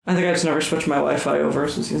I think I just never switched my Wi-Fi over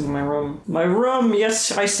since using my room. My room,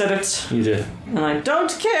 yes, I said it. You did. And I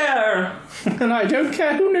don't care. And I don't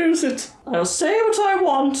care who knows it. I'll say what I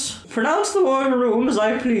want. Pronounce the word room as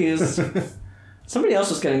I please. Somebody else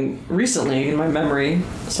was getting, recently in my memory,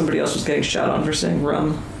 somebody else was getting shot on for saying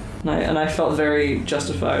rum. And I felt very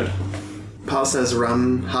justified. Paul says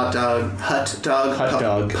rum, hot dog,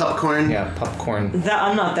 popcorn. Yeah, popcorn.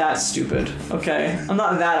 I'm not that stupid, okay? I'm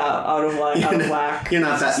not that out of whack. You're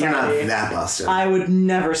not that busted. I would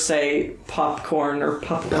never say popcorn or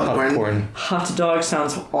popcorn. Hot dog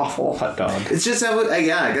sounds awful. Hot dog. It's just how, I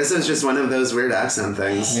guess it's just one of those weird accent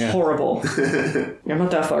things. Yeah. Horrible. You're not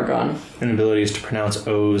that far gone. Inabilities to pronounce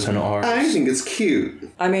O's and R's. I think it's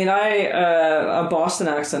cute. I mean, Boston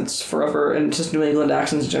accents forever, and just New England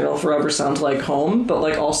accents in general forever sound like home, but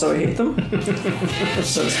like also I hate them.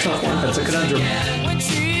 So it's a tough one. That's a conundrum. When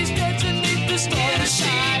she's underneath the storm, she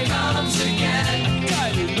comes again. I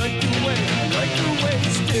like the way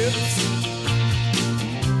she dips.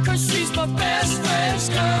 'Cause she's my best friend's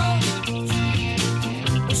girl.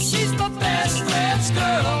 She's my best friend's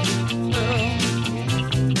girl.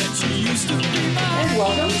 And she used to be my... And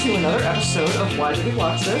welcome to another episode of Why Did We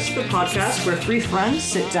Watch This? The podcast where three friends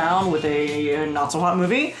sit down with a not-so-hot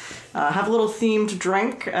movie, have a little themed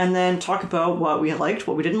drink, and then talk about what we liked,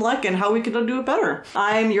 what we didn't like, and how we could do it better.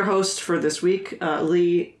 I'm your host for this week,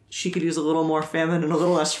 Lee. She could use a little more famine and a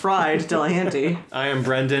little less fried, Delahanty. I am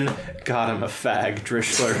Brendan. God, I'm a fag,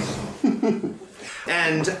 Drishler.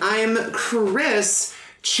 And I'm Chris,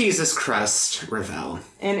 Jesus Crust Ravel.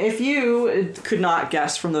 And if you could not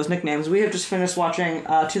guess from those nicknames, we have just finished watching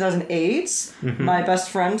 2008's My Best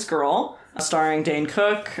Friend's Girl, starring Dane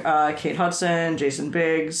Cook, Kate Hudson, Jason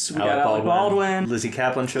Biggs, we got Alec Baldwin. Lizzie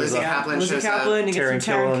Kaplan shows up. Lizzie Kaplan, you get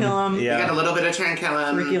some Taron Killam. Yeah. You got a little bit of Taron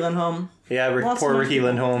Killam. Ricky Lindholm. Yeah, poor Ricky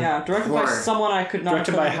Lindholm. Yeah, directed by someone I could not...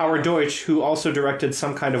 Directed by Howard Deutsch, who also directed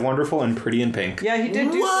Some Kind of Wonderful and Pretty in Pink. Yeah, he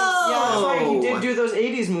did do that's right, he did do those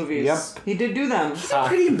 80s movies. Yep. He did do them.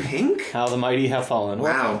 Pretty in Pink? How the Mighty Have Fallen.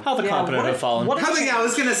 Wow. How the Competent Have Fallen. I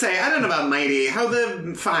was gonna say, I don't know about Mighty. How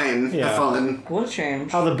the Fine have fallen. What a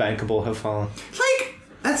change. How the Bankable Have Fallen. Like...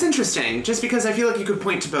 That's interesting, just because I feel like you could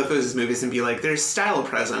point to both those movies and be like, there's style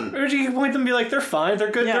present. Or you can point them and be like, they're fine,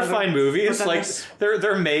 they're good, they're fine movies. Like,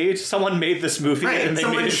 they're made, someone made this movie. Right, and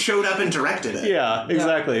someone showed up and directed it. Yeah,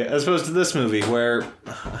 exactly. As opposed to this movie, where,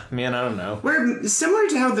 man, I don't know. Where, similar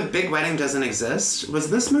to how The Big Wedding doesn't exist, did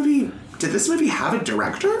this movie have a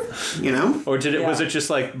director? You know? Or was it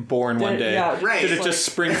just like born one day? Yeah, right. Did it just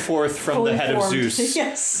spring forth from the head of Zeus?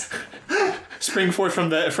 Yes. Spring forth from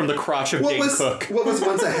the crotch of Dane Cook. What was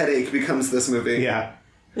once a headache becomes this movie. Yeah.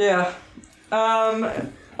 Yeah.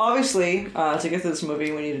 Obviously, to get to this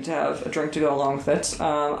movie, we needed to have a drink to go along with it.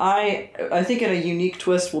 I think in a unique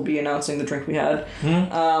twist, we'll be announcing the drink we had.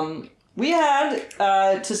 We had,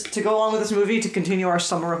 to go along with this movie, to continue our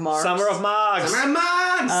Summer of Margs. Summer of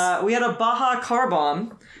Margs! We had a Baja Car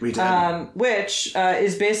Bomb. We did. Which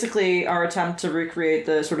is basically our attempt to recreate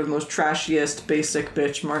the sort of most trashiest, basic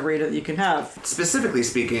bitch margarita that you can have. Specifically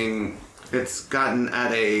speaking, it's gotten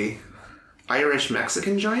at a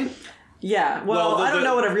Irish-Mexican joint. Yeah, well I don't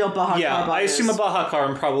know what a real Baja Car Bomb is. Yeah, I assume a Baja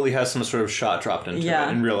Car probably has some sort of shot dropped into it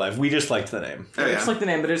in real life. We just liked the name. Oh, yeah. It's like the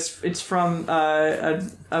name, but it's from a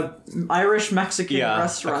Irish-Mexican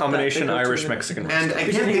restaurant. A combination Irish-Mexican restaurant. And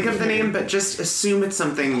I can't think of the name, but just assume it's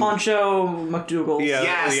something... Poncho McDougal's.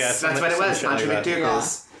 Yes, that's what it was, Poncho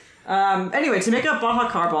McDougal's. Anyway, to make a Baja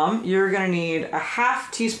Car Bomb, you're going to need a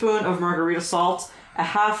half teaspoon of margarita salt,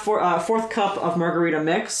 a fourth cup of margarita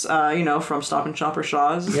mix, from Stop and Shop or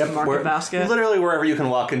Shaw's, Market Basket. Literally wherever you can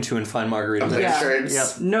walk into and find margarita mix. Yeah.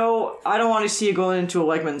 No, I don't want to see you going into a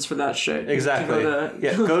Wegmans for that shit. Exactly.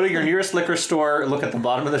 Go to your nearest liquor store, look at the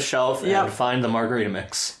bottom of the shelf, and find the margarita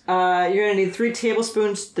mix. You're going to need 3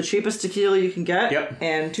 tablespoons, the cheapest tequila you can get,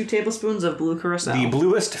 and 2 tablespoons of blue curacao. The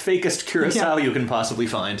bluest, fakest curacao you can possibly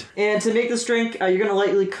find. And to make this drink, you're going to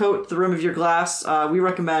lightly coat the rim of your glass. We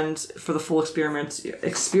recommend, for the full experience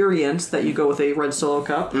that you go with a red Solo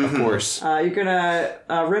cup. Of course. You're going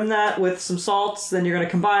to rim that with some salts, then you're going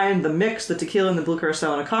to combine the mix, the tequila, and the blue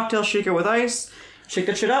curacao in a cocktail shaker with ice, shake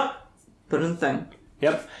that shit up, put it in the thing.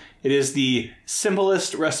 Yep. It is the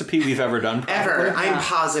simplest recipe we've ever done. Ever. I'm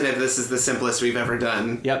positive this is the simplest we've ever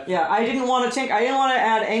done. Yep. Yeah, I didn't want to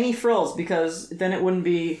add any frills because then it wouldn't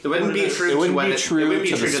be... It wouldn't be true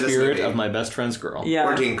to the spirit of My Best Friend's Girl. Yeah.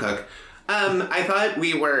 Or Dane Cook. I thought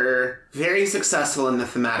we were very successful in the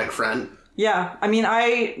thematic front. Yeah, I mean,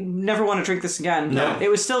 I never want to drink this again. No. It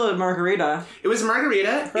was still a margarita. It was a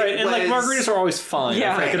margarita. Right, and margaritas are always fine.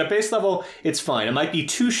 Yeah. Like, at a base level, it's fine. It might be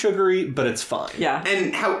too sugary, but it's fine. Yeah.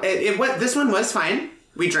 And this one was fine.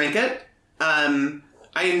 We drank it.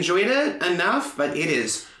 I enjoyed it enough, but it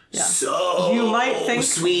is so you might think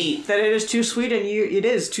sweet that it is too sweet, and it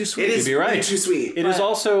is too sweet. It is You'd be right. too sweet. It is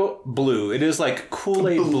also blue. It is like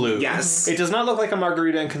Kool-Aid blue. Yes. It does not look like a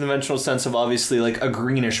margarita in conventional sense of obviously like a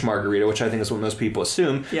greenish margarita, which I think is what most people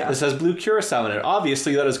assume. Yeah. This has blue curacao in it.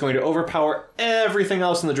 Obviously, that is going to overpower everything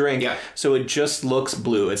else in the drink. Yeah. So it just looks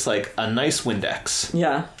blue. It's like a nice Windex.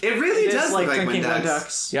 Yeah. It really It does is look like like drinking Windex.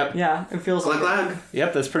 Windex. Yep. Yeah, it feels like Glug.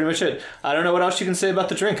 Yep, that's pretty much it. I don't know what else you can say about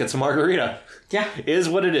the drink. It's a margarita. Yeah. Is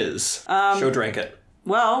what it is. Joe drank it.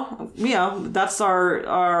 Well, that's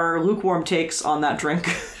our lukewarm takes on that drink.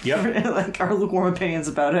 Yep. Like our lukewarm opinions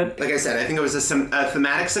about it. Like I said, I think it was a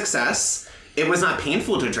thematic success. It was not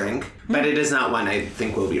painful to drink, but it is not one I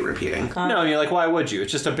think we'll be repeating. No, I mean, like, why would you?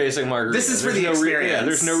 It's just a basic margarita. This is for the no experience.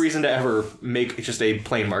 there's no reason to ever make just a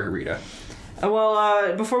plain margarita.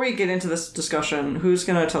 Well, before we get into this discussion, who's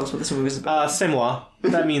going to tell us what this movie is about? C'est moi.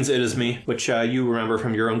 That means it is me, which you remember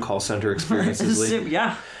from your own call center experiences, Lee.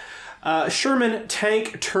 Yeah. Sherman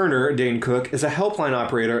Tank Turner, Dane Cook, is a helpline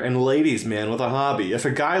operator and ladies' man with a hobby. If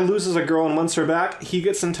a guy loses a girl and wants her back, he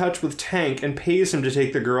gets in touch with Tank and pays him to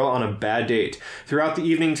take the girl on a bad date. Throughout the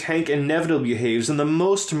evening, Tank inevitably behaves in the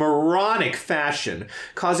most moronic fashion,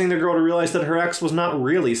 causing the girl to realize that her ex was not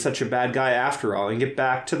really such a bad guy after all and get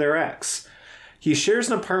back to their ex. He shares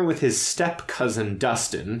an apartment with his step-cousin,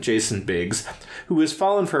 Dustin, Jason Biggs, who has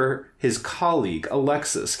fallen for his colleague,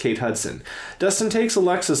 Alexis, Kate Hudson. Dustin takes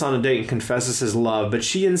Alexis on a date and confesses his love, but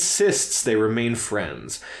she insists they remain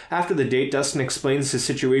friends. After the date, Dustin explains his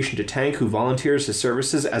situation to Tank, who volunteers his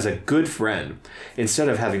services as a good friend, instead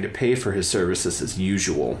of having to pay for his services as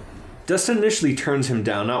usual. Dustin initially turns him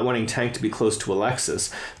down, not wanting Tank to be close to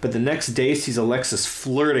Alexis, but the next day sees Alexis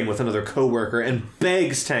flirting with another coworker and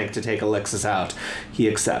begs Tank to take Alexis out. He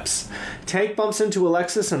accepts. Tank bumps into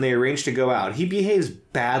Alexis and they arrange to go out. He behaves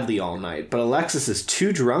badly all night, but Alexis is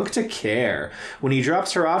too drunk to care. When he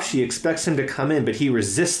drops her off, she expects him to come in, but he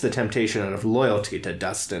resists the temptation out of loyalty to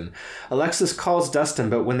Dustin. Alexis calls Dustin,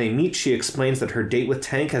 but when they meet, she explains that her date with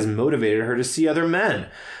Tank has motivated her to see other men.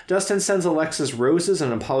 Dustin sends Alexis roses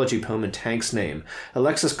and an apology poem in Tank's name.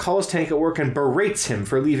 Alexis calls Tank at work and berates him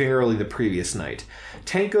for leaving early the previous night.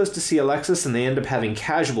 Tank goes to see Alexis and they end up having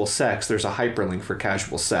casual sex. There's a hyperlink for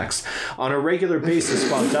casual sex on a regular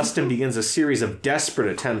basis while Dustin begins a series of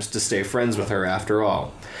desperate attempts to stay friends with her after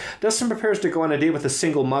all. Dustin prepares to go on a date with a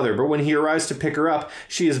single mother, but when he arrives to pick her up,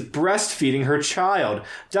 she is breastfeeding her child.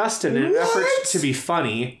 Dustin, in an effort to be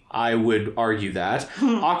funny, I would argue that,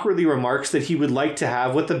 awkwardly remarks that he would like to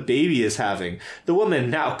have what the baby is having. The woman,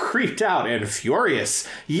 now creeped out and furious,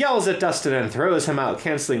 yells at Dustin and throws him out,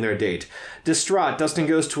 canceling their date. Distraught, Dustin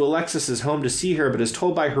goes to Alexis's home to see her, but is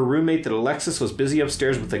told by her roommate that Alexis was busy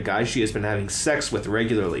upstairs with the guy she has been having sex with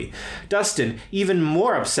regularly. Dustin, even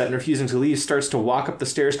more upset and refusing to leave, starts to walk up the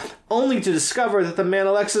stairs, only to discover that the man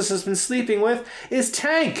Alexis has been sleeping with is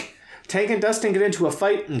Tank! Tank and Dustin get into a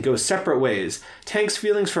fight and go separate ways. Tank's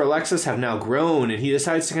feelings for Alexis have now grown, and he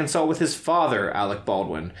decides to consult with his father, Alec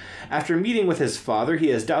Baldwin. After meeting with his father, he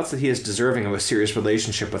has doubts that he is deserving of a serious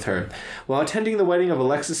relationship with her. While attending the wedding of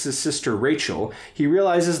Alexis's sister, Rachel, he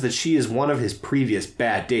realizes that she is one of his previous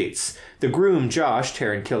bad dates. The groom, Josh,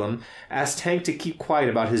 Taron Killam, asks Tank to keep quiet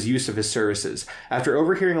about his use of his services. After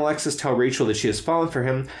overhearing Alexis tell Rachel that she has fallen for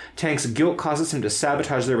him, Tank's guilt causes him to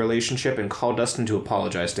sabotage their relationship and call Dustin to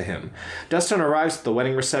apologize to him. Dustin arrives at the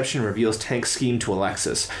wedding reception and reveals Tank's scheme to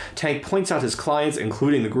Alexis. Tank points out his clients,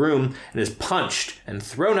 including the groom, and is punched and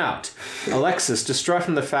thrown out. Alexis, distraught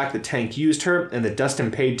from the fact that Tank used her and that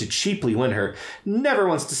Dustin paid to cheaply win her, never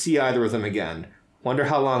wants to see either of them again. Wonder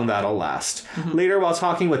how long that'll last. Later, while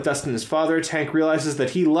talking with Dustin and his father, Tank realizes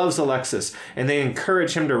that he loves Alexis, and they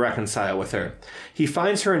encourage him to reconcile with her. He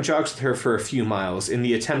finds her and jogs with her for a few miles in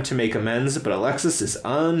the attempt to make amends, but Alexis is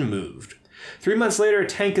unmoved. 3 months later,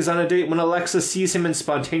 Tank is on a date when Alexis sees him and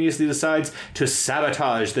spontaneously decides to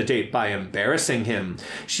sabotage the date by embarrassing him.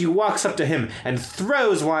 She walks up to him and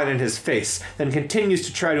throws wine in his face, then continues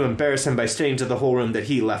to try to embarrass him by saying to the whole room that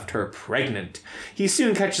he left her pregnant. He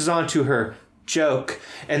soon catches on to her joke,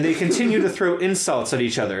 and they continue to throw insults at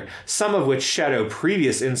each other, some of which shadow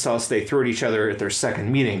previous insults they threw at each other at their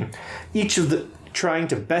second meeting. Each of the trying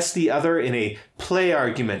to best the other in a play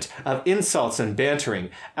argument, of insults and bantering,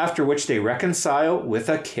 after which they reconcile with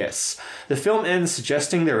a kiss. The film ends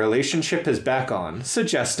suggesting their relationship is back on,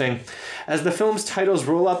 suggesting. As the film's titles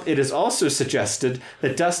roll up, it is also suggested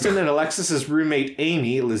that Dustin and Alexis's roommate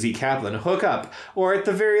Amy, Lizzie Kaplan, hook up, or at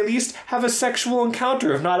the very least, have a sexual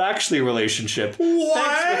encounter if not actually a relationship.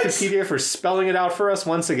 What? Thanks, Wikipedia, for spelling it out for us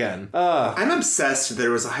once again. I'm obsessed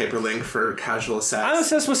there was a hyperlink for casual sex. I'm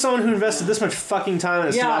obsessed with someone who invested this much fucking time in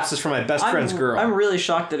a synopsis for my best friend's girl. I'm really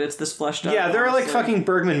shocked that it's this fleshed out. Yeah, there are like honestly. fucking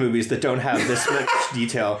Bergman movies that don't have this much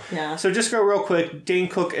detail. Yeah. So just go real quick. Dane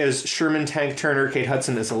Cook as Sherman Tank Turner, Kate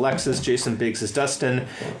Hudson as Alexis, Jason Biggs as Dustin,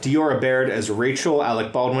 Diora Baird as Rachel,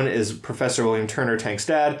 Alec Baldwin as Professor William Turner, Tank's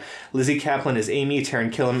dad, Lizzie Kaplan as Amy,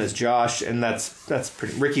 Taron Killam as Josh, and that's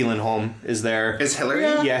pretty. Ricky Lindholm is there. Is Hillary?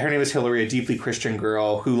 Yeah, her name is Hillary, a deeply Christian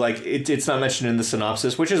girl who, like, it's not mentioned in the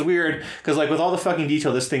synopsis, which is weird, because, like, with all the fucking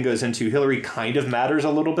detail this thing goes into, Hillary kind of matters a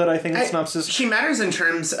little bit, I think, in the synopsis. She matters in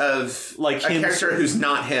terms of Like a him- character who's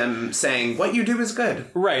not him saying, what you do is good.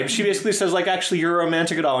 Right. She basically says, like, actually, you're a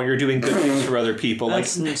romantic at all, and you're doing good things for other people.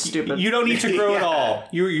 That's like, stupid. You don't need to grow at Yeah. all.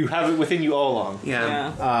 You have it within you all along.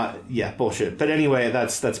 Yeah. Yeah. Bullshit. But anyway,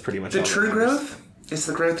 that's pretty much The all that true matters. growth is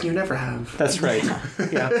the growth you never have. That's right.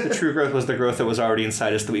 Yeah. The true growth was the growth that was already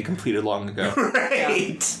inside us that we completed long ago.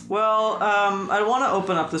 Right. Well, I want to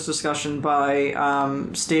open up this discussion by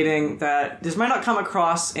stating that this might not come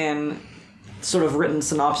across in sort of written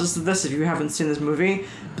synopsis of this if you haven't seen this movie,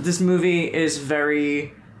 but this movie is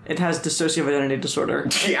it has dissociative identity disorder.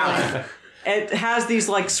 Yeah. It has these,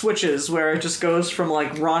 like, switches where it just goes from,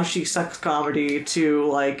 like, raunchy sex comedy to,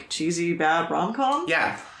 like, cheesy, bad rom-com.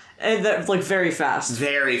 Yeah. And that, like, very fast.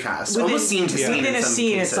 Very fast. Almost scene to scene. Within in a some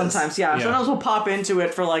scene, cases. sometimes, yeah. Yeah. Sometimes we'll pop into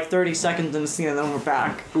it for, like, 30 seconds in a scene and then we're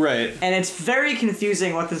back. Right. And it's very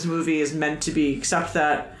confusing what this movie is meant to be, except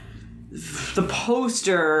that the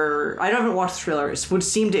poster, I haven't watched the trailer, it would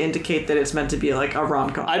seem to indicate that it's meant to be, like, a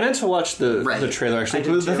rom-com. I meant to watch the trailer, actually. I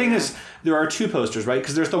did The too, thing yeah. is, there are two posters, right?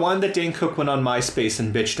 Because there's the one that Dane Cook went on MySpace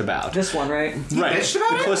and bitched about. This one, right? Right. bitched about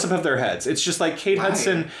the it? close-up of their heads. It's just like Kate Why?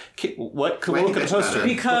 Hudson... What? Why Look he at the bitched about poster. it?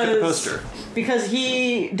 Look at the poster. Because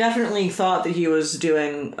he definitely thought that he was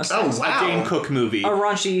doing a Oh, wow. Dane Cook movie. a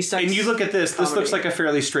raunchy sex And you look at this comedy. looks like a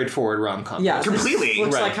fairly straightforward rom-com. Yeah, Completely. This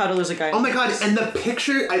looks Right. like How to Lose a Guy. Oh my god, and the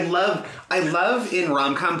picture, I love in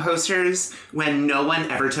rom-com posters when no one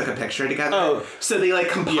ever took a picture together. Oh. So they, like,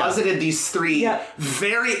 composited these three Yeah.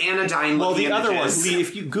 very anodyne Well, looking the other one, images.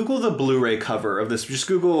 if you Google the Blu-ray cover of this, just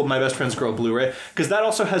Google My Best Friend's Girl Blu-ray, because that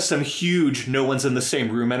also has some huge no one's in the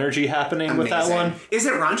same room energy happening with that Amazing. one. Is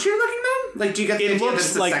it raunchier looking though? Like, do you get the It idea that looks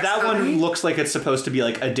it's a like sex that comedy? one looks like it's supposed to be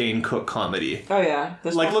like a Dane Cook comedy. Oh, yeah.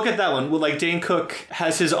 This Like, one. look at that one. Well, like, Dane Cook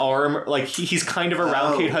has his arm, like, he's kind of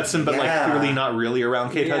around Oh, Kate Hudson, but, yeah. like, clearly not really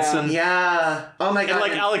around Kate Yeah. Hudson. Yeah. Oh my god. And,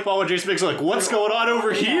 like, Alec Baldwin, Jason Biggs are like, what's going on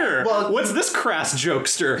over here? Well- What's this crass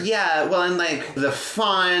jokester? Yeah, well, and like the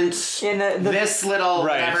font, In the- this little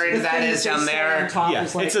Right. whatever The that thing is they down say there. on top Yeah,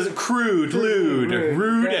 is like, it says crude, lewd, rude,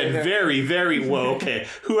 rude, very, and very- very, very, whoa, okay.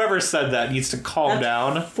 Whoever said that needs to calm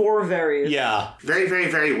down. four varies. Yeah. Very, very,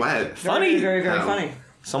 very wet. Funny. Very, very Oh. funny.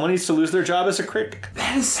 Someone needs to lose their job as a critic.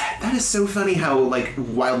 That is so funny how, like,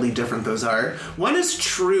 wildly different those are. One is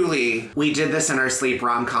truly, we did this in our sleep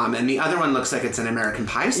rom-com, and the other one looks like it's an American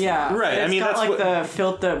Pie style. Yeah. Right, It's I mean, got, that's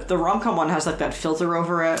like, the rom-com one has, like, that filter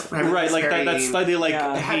over it. Right, like very- that's slightly like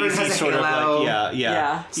Yeah. Heaven hazy has a sort of halo. like yeah.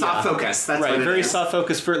 Yeah. Soft focus, that's Right, what it very is. soft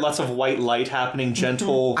focus for lots of white light happening,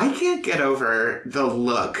 gentle. I can't get over the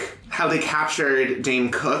look, how they captured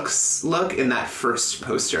Dane Cook's look in that first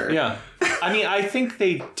poster. Yeah. I mean, I think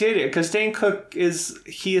they did it because Dane Cook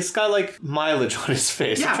he has got like mileage on his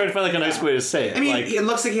face. Yeah. I'm trying to find like a nice way to say it. I mean, like, it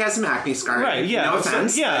looks like he has some acne scarring. right, yeah. No it's like-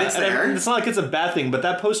 offense, yeah, but it's and there. it's not like it's a bad thing, but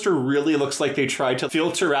that poster really looks like they tried to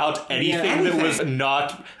filter out anything that was Anything.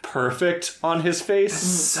 not perfect on his face.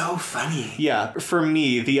 So funny. Yeah, for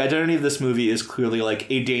me, the identity of this movie is clearly like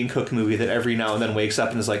a Dane Cook movie that every now and then wakes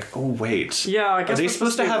up and is like, oh wait, Yeah, I guess are they it's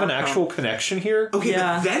supposed to be a have an rom-com. actual connection here? Okay,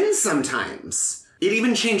 Yeah. but then sometimes it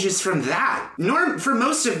even changes from that. For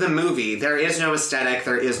most of the movie, there is no aesthetic,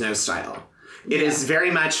 there is no style. It is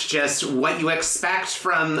very much just what you expect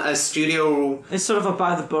from a studio. It's sort of a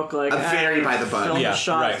by the book, like very by the book. Film Yeah,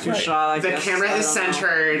 shot right, through right. shot. I The guess. camera I is don't know.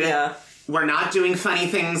 centered. Yeah. We're not doing funny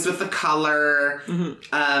things with the color.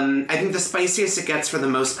 Mm-hmm. I think the spiciest it gets for the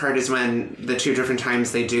most part is when the two different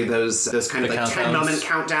times they do those kind of The like countdowns. 10-moment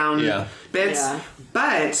countdown Yeah. bits. Yeah.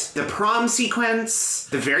 But the prom sequence,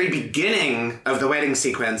 the very beginning of the wedding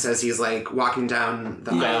sequence as he's like walking down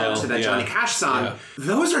the aisle to that yeah. Johnny Cash song, Yeah.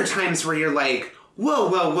 those are times where you're like, Whoa,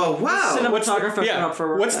 whoa, whoa, whoa. Cinematographer showed up for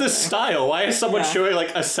work. What's that the day. style? Why is someone showing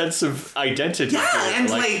like a sense of identity? Yeah, and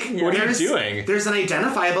like what are you doing? There's an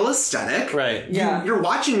identifiable aesthetic. Right. Yeah. You're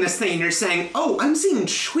watching this thing and you're saying, "Oh, I'm seeing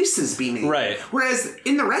choices being made." Right. Whereas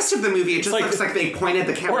in the rest of the movie, it just like- looks like they pointed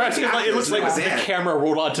the camera. Or at the actually, it looks actors and like that the was it. camera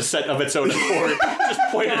rolled onto set of its own accord. Just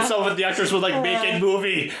pointed itself at the actors with like making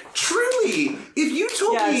movie. Truly, if you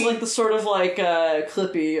told Yeah, me, it's like the sort of like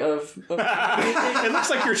Clippy of It looks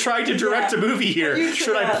like you're trying to direct a movie here.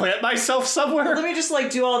 Should I plant myself somewhere? let me just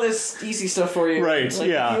like do all this easy stuff for you. Right, Like,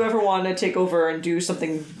 yeah. If you ever want to take over and do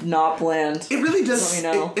something not bland, it really does.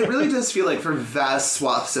 Let me know. It really does feel like for vast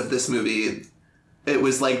swaths of this movie, it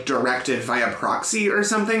was like directed via proxy or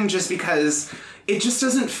something. Just because it just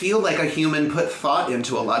doesn't feel like a human put thought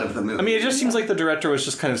into a lot of the movie. I mean, it just seems like the director was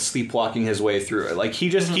just kind of sleepwalking his way through it. Like, he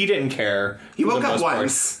didn't care. he for woke the up most part.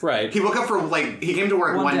 once. Right. He woke up for like he came to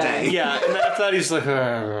work One one day. day. Yeah, and then after that, he's like,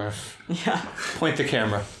 yeah. point the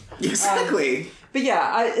camera. Exactly. But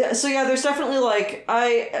yeah, there's definitely like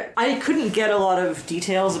I couldn't get a lot of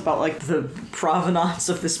details about like the provenance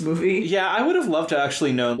of this movie. Yeah, I would have loved to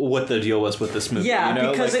actually know what the deal was with this movie. Yeah, you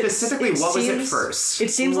know? because like, Specifically, what was it first?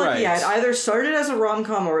 It seems like Right. it either started as a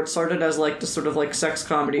rom-com or it started as like just sort of like sex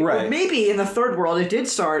comedy. Or Right. maybe in the third world it did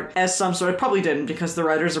start as some sort. It probably didn't because the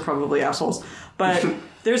writers are probably assholes. But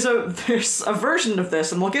there's a version of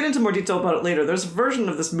this, and we'll get into more detail about it later. There's a version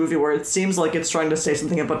of this movie where it seems like it's trying to say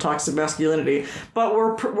something about toxic masculinity, but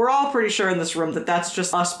we're all pretty sure in this room that that's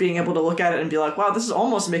just us being able to look at it and be like, wow, this is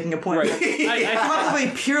almost making a point. Right. Probably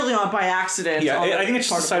purely on by accident. Yeah, on the I think it's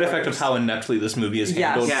part just a side the effect of writers. how ineptly this movie is Yes.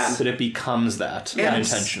 handled, Yeah. that it becomes that And-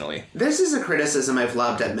 unintentionally. This is a criticism I've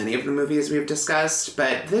loved at many of the movies we've discussed,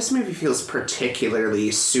 but this movie feels particularly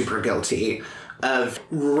super guilty of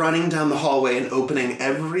running down the hallway and opening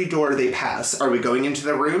every door they pass. Are we going into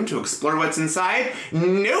the room to explore what's inside?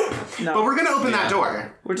 Nope. No. But we're gonna open that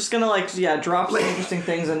door. We're just gonna drop some interesting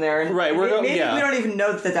things in there, and Right, maybe we don't even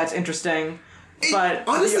know that that's interesting. But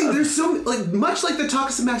Honestly, there's so much like the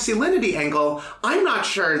toxic masculinity angle. I'm not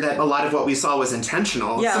sure that a lot of what we saw was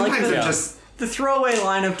intentional. Yeah, like Sometimes the- it just the throwaway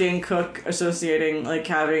line of Dane Cook associating like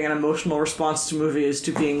having an emotional response to movies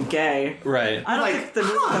to being gay. Right. I don't Like, think the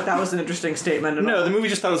movie thought that was an interesting statement at No, all. the movie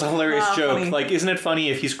just thought it was a hilarious joke. funny. Like, isn't it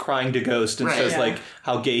funny if he's crying to Ghost and Right. says Yeah. like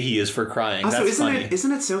how gay he is for crying? also That's funny.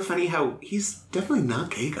 isn't it so funny how he's definitely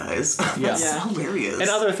not gay, guys. That's Yeah. hilarious. And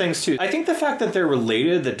other things too. I think the fact that they're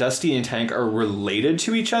related, that Dusty and Tank are related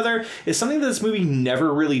to each other, is something that this movie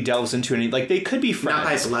never really delves into. Any like they could be friends. Not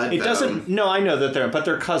by blood, It though. doesn't. No, I know that but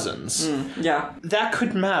they're cousins. Yeah. That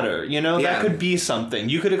could matter, you know? Yeah. That could be something.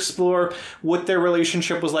 You could explore what their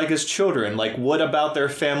relationship was like as children. Like, what about their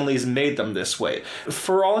families made them this way?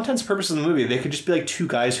 For all intents and purposes of the movie, they could just be like two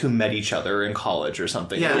guys who met each other in college or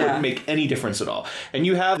something. Yeah. It Yeah. wouldn't make any difference at all. And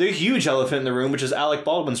you have the huge elephant in the room, which is Alec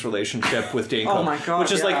Baldwin's relationship with Dane Oh Cook. my God,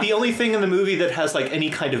 which is like yeah. the only thing in the movie that has like any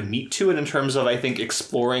kind of meat to it in terms of, I think,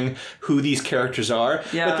 exploring who these characters are.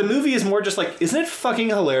 Yeah. But the movie is more just like, isn't it fucking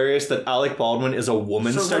hilarious that Alec Baldwin is a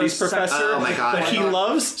woman So studies loves sex. professor? Oh my God. But he Oh my God.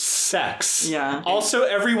 loves sex. Yeah. Also,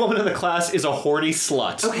 every woman in the class is a horny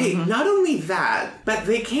slut. Okay, not only that, but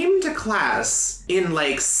they came to class in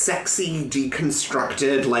like sexy,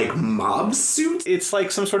 deconstructed like mob suits. It's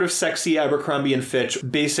like some sort of sexy Abercrombie and Fitch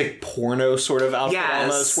basic porno sort of outfit Yes.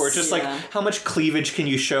 almost, where it's just Yeah. like, how much cleavage can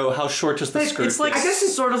you show? How short does the But skirt it's like get? I guess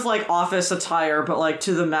it's- sort of like office attire, but like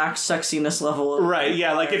to the max sexiness level. Of Right,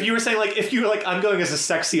 yeah, like if you were saying, like, if you were like, I'm going as a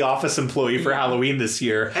sexy office employee for Halloween this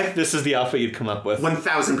year, this is the outfit you'd come up with.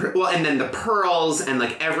 1,000. Well, and then the pearls, and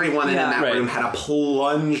like everyone in Yeah. that Right. room had a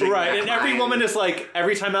plunging Right, and every neckline. woman is like,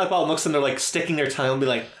 every time Alec Baldwin looks and they're like sticking their tongue and be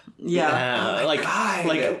like, Yeah. like, God.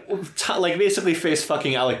 like basically face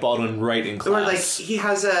fucking Alec Baldwin right in class. Or like he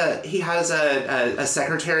has a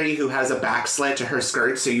secretary who has a back slit to her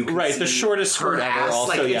skirt, so you can Right, see the shortest her skirt ever ass.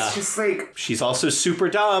 also, like, yeah. It's just like She's also super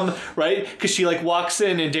dumb, right? Because she like walks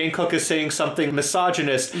in and Dane Cook is saying something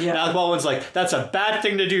misogynist. Yeah. And Alec Baldwin's like, "That's a bad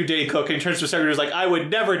thing to do, Dane Cook." And he turns to her secretary, like, "I would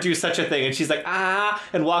never do such a thing." And she's like, "Ah,"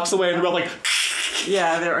 and walks away. And we're like,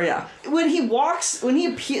 Yeah, there. Yeah. When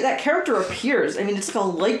that character appears, I mean, it's like a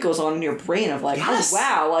light goes on in your brain of like, Yes. oh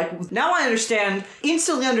wow, like now I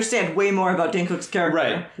instantly understand way more about Dane Cook's character.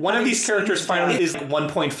 right. One of Having these seen characters his finally dad. is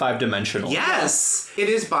 1.5 dimensional. yes, it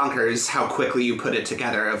is bonkers how quickly you put it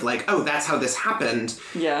together. Of like, oh, that's how this happened.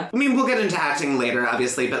 Yeah. I mean, we'll get into acting later,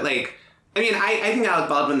 obviously, but like, I mean, I think Alec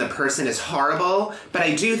Baldwin, the person, is horrible, but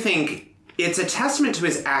I do think it's a testament to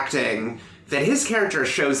his acting that his character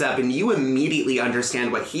shows up and you immediately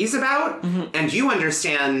understand what he's about, and you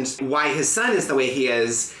understand why his son is the way he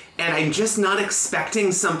is, And I'm just not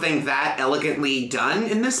expecting something that elegantly done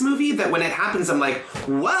in this movie that when it happens, I'm like,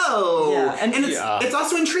 whoa. Yeah, and it's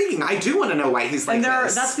also intriguing. I do want to know why he's like And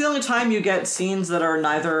this. that's the only time you get scenes that are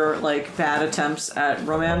neither like bad attempts at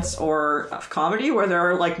romance or comedy, where there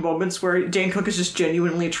are like moments where Dane Cook is just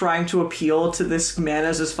genuinely trying to appeal to this man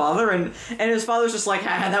as his father, and his father's just like,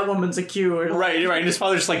 haha, that woman's a cute. Right. And his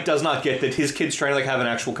father just like does not get that his kid's trying to like have an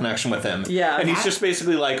actual connection with him. Yeah. And he's just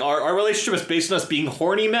basically like, our relationship is based on us being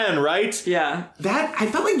horny men, right? Yeah. That, I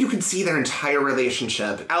felt like you could see their entire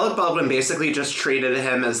relationship. Alec Baldwin basically just treated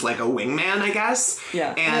him as like a wingman, I guess.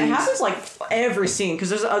 Yeah. And it happens like every scene, because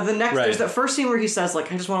there's there's that first scene where he says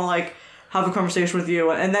like, I just want to like have a conversation with you,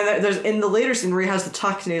 and then there's in the later scene where he has the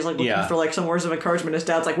tux and he's like looking for like some words of encouragement. His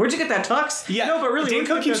dad's like, where'd you get that tux? Yeah, no, but really, Dane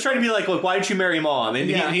Cook keeps trying to be like, look, why did you marry mom? And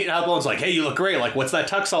Alec Baldwin's like, hey, you look great. Like, what's that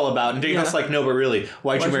tux all about? And Dane Cook's like, no, but really,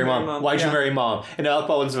 why'd you marry mom? Why'd you marry mom? And Alec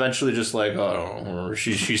Baldwin's eventually just like, oh,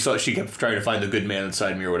 she kept trying to find the good man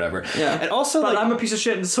inside me or whatever. Yeah, and also, but like, I'm a piece of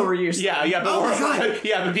shit, and so are you. So. Yeah, but oh my God.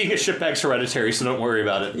 but being a shitbag's hereditary, so don't worry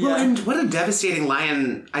about it. Well, and what a devastating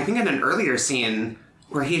line, I think in an earlier scene,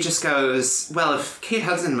 where he just goes, well, if Kate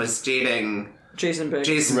Hudson was dating Jason Right.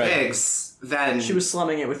 Biggs, then she was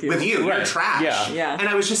slumming it with you. You're trash. Yeah. And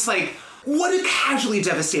I was just like, what a casually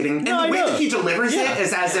devastating. And the way that he delivers it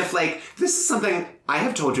is as if, like, this is something I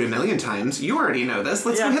have told you a million times. You already know this.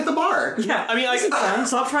 Let's go hit the bar. Yeah, I mean,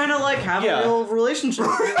 stop trying to like have a real relationship.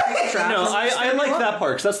 No, I like that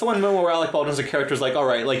part, because that's the one moment where Alec Baldwin's a character is like, all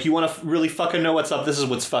right, like, you want to really fucking know what's up, this is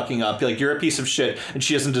what's fucking up. Like, you're a piece of shit, and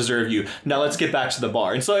she doesn't deserve you. Now let's get back to the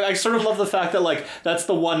bar. And so I sort of love the fact that, like, that's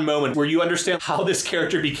the one moment where you understand how this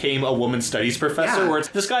character became a woman studies professor, where it's,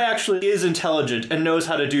 this guy actually is intelligent and knows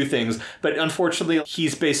how to do things, but unfortunately,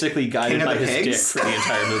 he's basically guided by his dick for the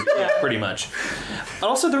entire movie, pretty much.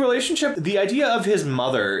 Also, the relationship, the idea of his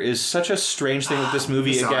mother is such a strange thing that this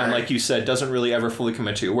movie, again, like you said, doesn't really ever fully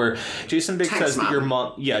commit to, where Jason Biggs says that your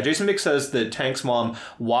mom, Jason Biggs says that Tank's mom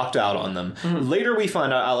walked out on them. Mm-hmm. Later we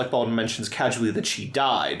find out Alec Baldwin mentions casually that she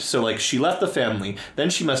died. So, like, she left the family,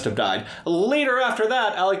 then she must have died. Later after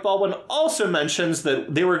that, Alec Baldwin also mentions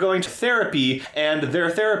that they were going to therapy, and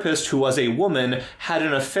their therapist, who was a woman, had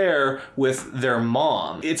an affair with their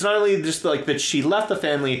mom. It's not only just, like, that she left the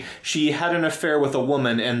family, she had an affair with a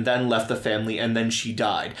woman and then left the family, and then she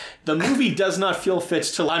died. The movie does not feel fit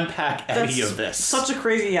to unpack any of this. It's such a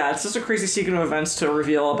crazy sequence of events to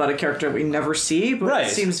reveal about a character we never see, but it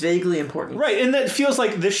seems vaguely important. Right, and that feels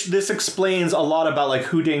like this explains a lot about, like,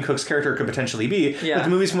 who Dane Cook's character could potentially be. Yeah. Like, the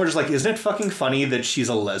movie's more just like, isn't it fucking funny that she's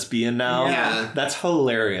a lesbian now? Yeah. That's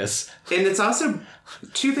hilarious. And it's also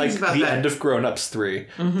two things about the that. end of Grown Ups 3.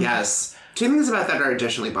 Mm-hmm. Yes. Two things about that are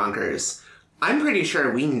additionally bonkers. I'm pretty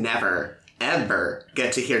sure we never, ever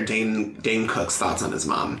get to hear Dane Cook's thoughts on his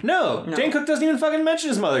mom. No, Dane Cook doesn't even fucking mention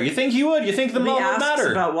his mother. You think he would? You think the mom would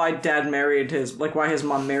matter? About why why his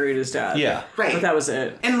mom married his dad. Yeah. Right. But that was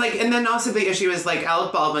it. And then also the issue is, like,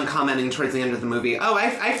 Alec Baldwin commenting towards the end of the movie, oh,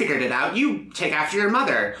 I figured it out. You take after your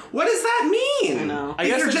mother. What does that mean? I know. I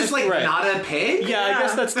guess you're just like, not a pig? Yeah, I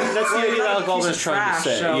guess that's the idea that Alec Baldwin is trying to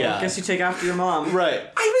say. So yeah. I guess you take after your mom. Right.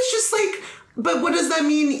 I was just like, but what does that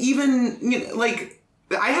mean even, like...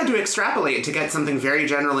 I had to extrapolate to get something very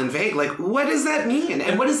general and vague. Like, what does that mean?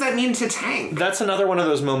 And what does that mean to Tank? That's another one of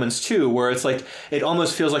those moments, too, where it's like, it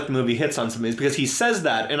almost feels like the movie hits on something. It's because he says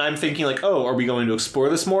that, and I'm thinking, like, oh, are we going to explore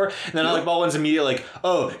this more? And then Alec Baldwin's immediately like,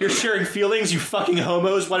 oh, you're sharing feelings, you fucking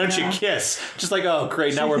homos? Why don't you kiss? Just like, oh,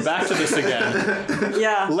 great, now we're back to this again.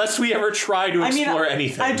 Yeah. Lest we ever try to explore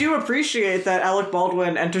anything. I do appreciate that Alec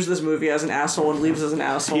Baldwin enters this movie as an asshole and leaves as an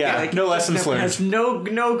asshole. Yeah, like, no lessons learned. Has no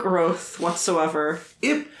growth whatsoever.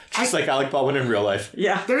 Just like Alec Baldwin in real life.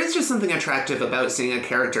 Yeah. There is just something attractive about seeing a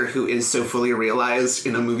character who is so fully realized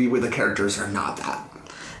in a movie where the characters are not that.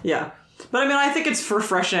 Yeah. But I mean, I think it's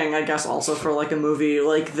refreshing, I guess, also for like a movie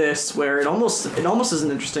like this, where it almost is an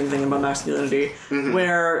interesting thing about masculinity,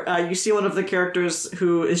 where you see one of the characters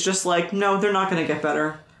who is just like, no, they're not going to get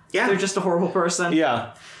better. Yeah. They're just a horrible person.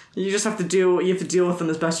 Yeah. You just have to deal with them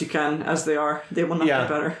as best you can as they are. They will not get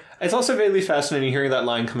better. It's also vaguely fascinating hearing that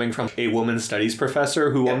line coming from a woman studies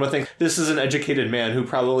professor who one would think, this is an educated man who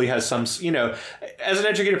probably has some, as an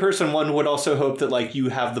educated person, one would also hope that, like, you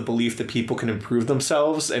have the belief that people can improve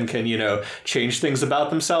themselves and can, change things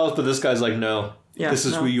about themselves. But this guy's like, no, this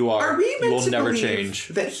is no. who you are. Are we You meant will to never believe change.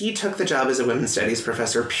 that he took the job as a women's studies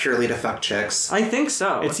professor purely to fuck chicks? I think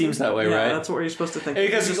so. It seems that way, yeah, right? That's what you're supposed to think.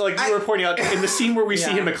 Because, like you were pointing out, in the scene where we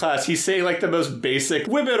see Yeah. him in class, he's saying, like, the most basic,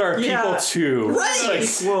 women are Yeah. people too. Right. Like,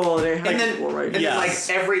 equal, they have And then, equal rights. and Yeah. then, like,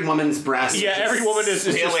 every woman's breast. yeah, just every woman is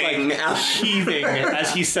just, spilling like, out. heaving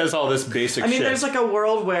as he says all this basic I mean, shit. there's like a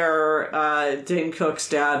world where Dane Cook's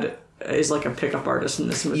dad is like a pickup artist in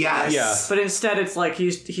this movie. Yes. Yeah. But instead, it's like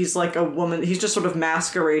he's like a woman. He's just sort of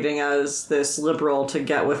masquerading as this liberal to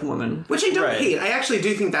get with women. Which I don't Right. hate. I actually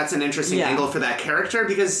do think that's an interesting Yeah. angle for that character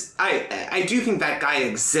because I do think that guy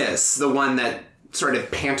exists. The one that sort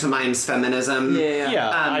of pantomimes feminism. yeah,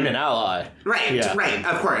 I'm an ally. Right, Yeah. right,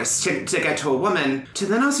 of course. To get to a woman, to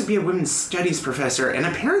then also be a women's studies professor and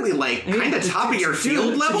apparently, like, kind of top of your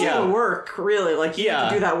field level. Yeah. To work, really. Like, you have Yeah.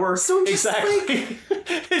 to do that work. So just, Exactly.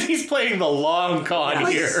 He's playing the long con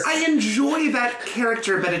like, here. I enjoy that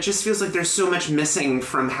character, but it just feels like there's so much missing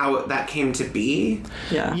from how that came to be.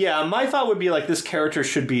 Yeah. Yeah, my thought would be like this character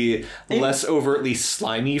should be less overtly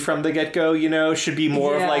slimy from the get-go, you know, should be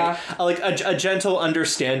more Yeah. of like a gentle,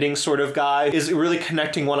 understanding sort of guy, is really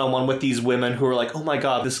connecting one-on-one with these women who are like, oh my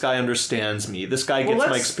god, this guy understands me, this guy gets my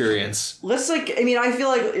let's- experience. Let's I feel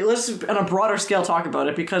like let's on a broader scale talk about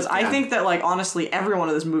it because I think that like honestly everyone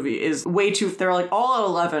in this movie is way too they're like all at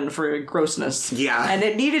 11 for grossness. Yeah. And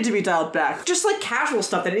it needed to be dialed back. Just like casual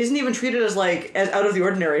stuff that isn't even treated as like as out of the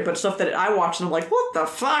ordinary, but stuff that I watch and I'm like, what the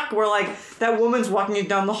fuck? Where like that woman's walking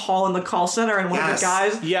down the hall in the call center and one of Yes. the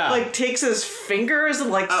guys Yeah. like takes his fingers and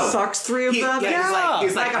like Oh. sucks 3 of them.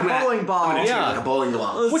 He's like Like a I'm gonna- bowling ball. I'm gonna treat Yeah. you like a bowling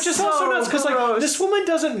ball. Which is so also nuts because like gross. this woman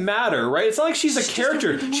doesn't matter, right? It's not like she's a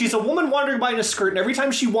character. She's a woman wandering by in a skirt, and every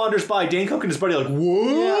time she wanders by, Dane Cook and his buddy are like,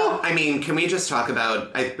 whoa. Yeah. I mean, can we just talk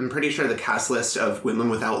about... I'm pretty sure the cast list of women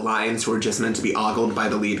without lines who are just meant to be ogled by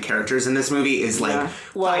the lead characters in this movie is like Yeah.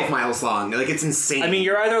 5 miles long. Like, it's insane. I mean,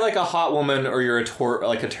 you're either like a hot woman or you're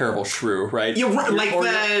like a terrible shrew, right? You're right, like or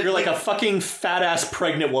the- you're like a fucking fat ass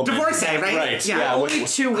pregnant woman. Divorcee, right? Right. Yeah. Yeah. Only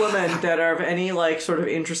 2 women that are of any like sort of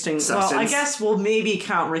interesting. Well, I Substance. guess we'll maybe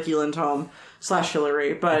count Ricky Lindholm /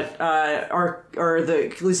 Hillary, but are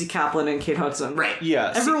the Lizzie Kaplan and Kate Hudson. Right.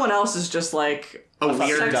 Yes. Everyone else is just like A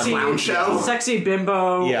weird sexy clown show. sexy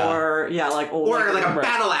bimbo, Yeah. or like old Or like a Right.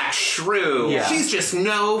 battle axe shrew. Yeah. She's just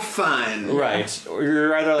no fun. Right. Or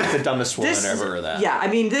you're either like the dumbest woman This, ever or that. yeah, I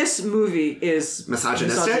mean, this movie is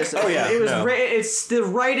Misogynistic? Oh, yeah, it was. no. It's the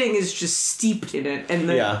writing is just steeped in it, and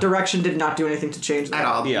the Yeah. direction did not do anything to change that At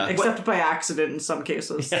all. Yeah. except by accident in some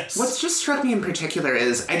cases. Yes. What's just struck me in particular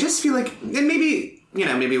is I just feel like, and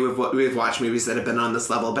maybe we've watched movies that have been on this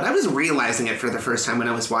level, but I was realizing it for the first time when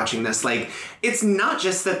I was watching this. Like, it's not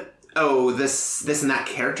just that, oh, this and that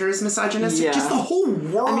character is misogynistic, Yeah. just the whole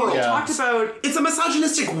world. I mean, we Yeah. talked about It's a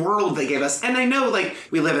misogynistic world they gave us. And I know, like,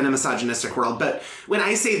 we live in a misogynistic world, but when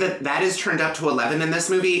I say that is turned up to 11 in this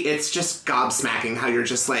movie, it's just gobsmacking how you're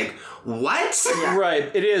just like, what? Right.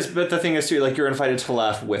 It is, but the thing is too, like, you're invited to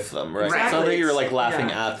laugh with them, right? It's not Exactly. that you're like laughing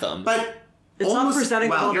Yeah. at them. But It's not almost, presenting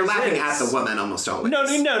well, them you're as laughing is. at the woman almost always.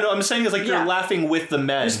 No. I'm saying is like Yeah. you're laughing with the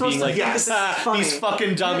men, supposed being to like, think yes, this is funny. these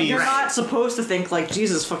fucking dummies. You're Right. not supposed to think like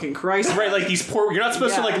Jesus fucking Christ. Right, like these poor. You're not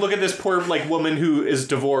supposed to Yeah. like look at this poor like woman who is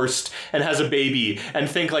divorced and has a baby and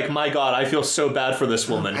think like, my God, I feel so bad for this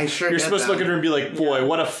woman. I sure You're get supposed to look that. at her and be like, boy,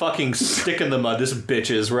 what a fucking stick in the mud this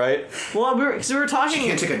bitch is, right? Well, we were talking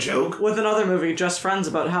Can't take a joke. with another movie, Just Friends,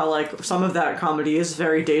 about how like some of that comedy is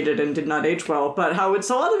very dated and did not age well, but how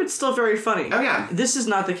it's a lot of it's still very funny. Oh, yeah. This is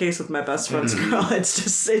not the case with My Best Friend's Girl.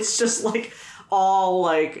 It's just like all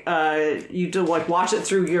like you do like watch it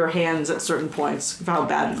through your hands at certain points of how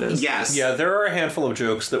bad it is. Yes. Yeah, there are a handful of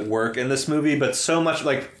jokes that work in this movie, but so much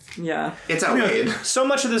like. Yeah. It's outweighed. So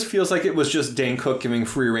much of this feels like it was just Dane Cook giving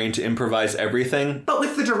free rein to improvise everything. But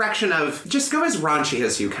with the direction of just go as raunchy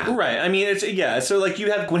as you can. Right. I mean, it's so like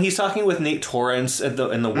you have when he's talking with Nate Torrance in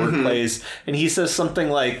the workplace, and he says something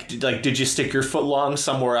like did you stick your foot long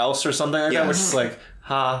somewhere else or something like that, which is like,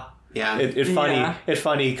 ha. Yeah. It's funny. Yeah. It's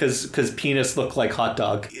funny because penis look like hot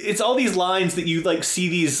dog. It's all these lines that you like see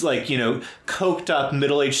these like coked up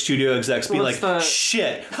middle aged studio execs be What's like, the-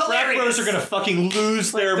 shit, frat Hilarious. bros are gonna fucking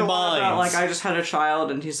lose Like their the one minds. about, like I just had a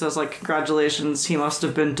child, and he says like congratulations, he must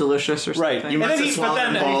have been delicious or something. Right, You must have but swallowed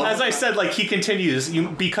then, him whole. as I said, like he continues,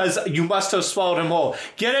 because you must have swallowed him whole.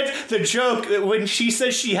 Get it? The joke that when she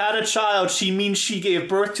says she had a child, she means she gave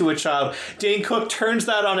birth to a child. Dane Cook turns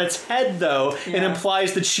that on its head, though, and Yeah.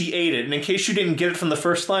 implies that she ate it. And in case you didn't get it from the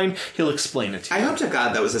first line, he'll explain it to you. I hope to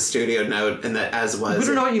God that was a studio note and that as was. We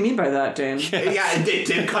don't know what you mean by that, Dane. Yeah, it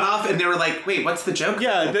did cut off and they were like, wait, what's the joke?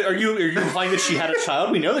 Yeah, are you implying that she had a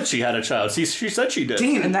child? We know that she had a child. She said she did.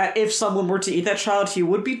 Dane, And that if someone were to eat that child, he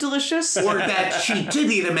would be delicious. or that she did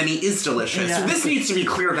eat him and he is delicious. Yeah. So this needs to be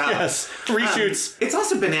cleared up. Yes, reshoots. It's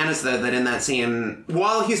also bananas, though, that in that scene,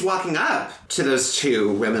 while he's walking up to those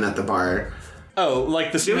two women at the bar, Oh,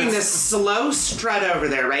 like the doing this slow strut over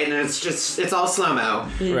there, right? And it's all slow-mo.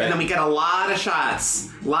 Right. And then we get a lot of shots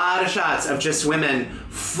of just women,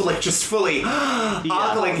 just fully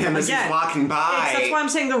ogling him as he's walking by. That's why I'm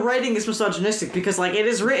saying the writing is misogynistic, because, like, it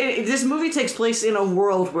is this movie takes place in a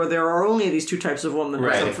world where there are only these two types of women,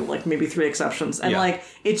 Right. except for, like, maybe 3 exceptions. And, Yeah. like,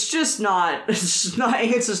 it's just not a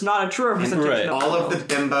true representation Right. of All of the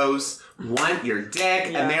bimbos want your dick,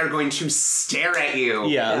 Yeah. and they are going to stare at you.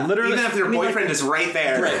 Yeah, literally. Even if their boyfriend is right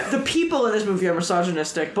there. The people in this movie are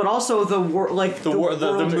misogynistic, but also the world, like The movie, the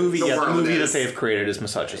the world movie is. that they've created is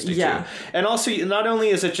misogynistic Yeah. too. And also, not only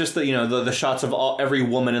is it just the shots of every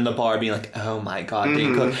woman in the bar being like, "Oh my God,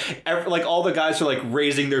 Dane Cook," like all the guys are like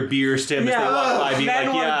raising their beers to him as they walk by, being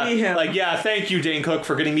men wanna be him. "Thank you, Dane Cook,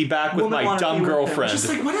 for getting me back with Women my wanna dumb be with him. girlfriend." Just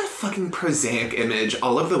like, what a fucking prosaic image.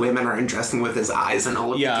 All of the women are undressing with his eyes, and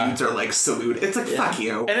all of the dudes are like salute. It's like, fuck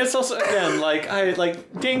you. And it's also, again,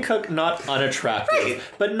 like Dane Cook, not unattractive, Right.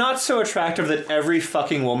 but not so attractive that every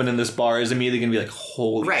fucking woman in this bar is immediately gonna be like,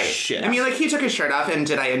 "Holy Right. shit!" I mean, like, he took his shirt off, and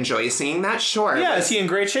did I enjoy seeing that? Sure. yeah, is he in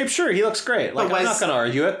great shape? Sure, he looks great. Like, I'm not gonna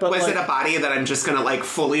argue it, but was like, it a body that I'm just gonna like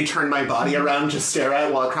fully turn my body around to stare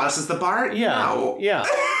at while it crosses the bar? yeah, No. yeah.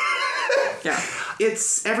 Yeah.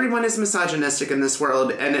 Everyone is misogynistic in this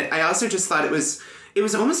world, and I also just thought it was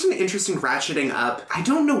almost an interesting ratcheting up. I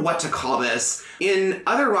don't know what to call this. In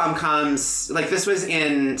other rom-coms, like this was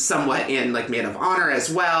somewhat in like Maid of Honor as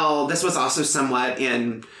well. This was also somewhat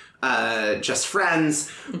in Just Friends,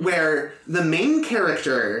 where the main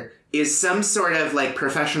character is some sort of like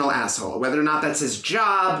professional asshole, whether or not that's his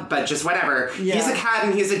job, but just whatever. Yeah. He's a cat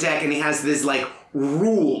and he's a dick, and he has this like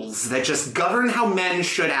rules that just govern how men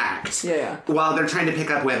should act while they're trying to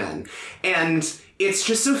pick up women. And it's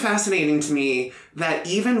just so fascinating to me that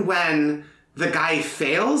even when the guy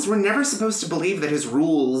fails, we're never supposed to believe that his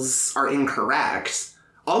rules are incorrect.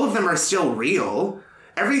 All of them are still real.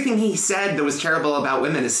 Everything he said that was terrible about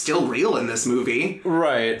women is still real in this movie.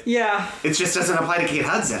 Right. Yeah. It just doesn't apply to Kate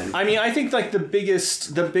Hudson. I mean, I think like the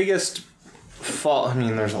biggest fault. I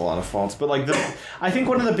mean, there's a lot of faults, but like I think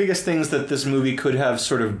one of the biggest things that this movie could have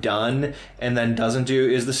sort of done and then doesn't do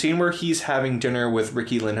is the scene where he's having dinner with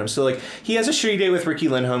Ricky Lindholm. So like he has a shitty day with Ricky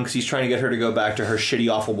Lindholm because he's trying to get her to go back to her shitty,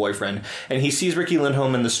 awful boyfriend, and he sees Ricky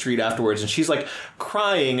Lindholm in the street afterwards, and she's like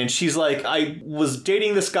crying, and she's like, "I was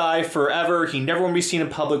dating this guy forever. He never wanted to be seen in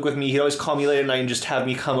public with me. He'd always call me late at night and just have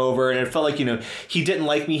me come over, and it felt like he didn't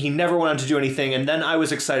like me. He never wanted to do anything, and then I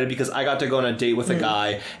was excited because I got to go on a date with a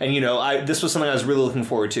guy, and this was something I was really looking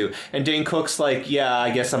forward to." And Dane Cook's like, "Yeah,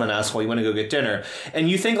 I guess I'm an asshole. You want to go get dinner?" And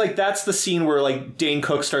you think like that's the scene where like Dane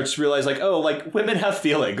Cook starts to realize like, oh, like women have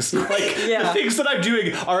feelings. Like the things that I'm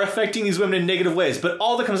doing are affecting these women in negative ways. But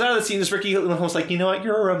all that comes out of the scene is Ricky Lindholm's like, "You know what?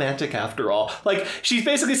 You're a romantic after all." Like she's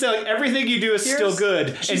basically saying like everything you do is still good,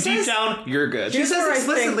 and deep down you're good. She says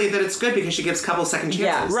explicitly that it's good because she gives couples second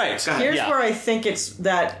chances. Yeah. Right. Go ahead. Here's where I think it's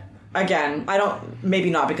that, again, maybe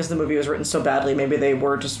not because the movie was written so badly, maybe they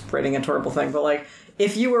were just writing a terrible thing, but like,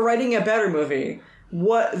 if you were writing a better movie,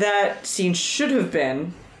 what that scene should have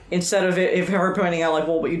been, instead of her pointing out like,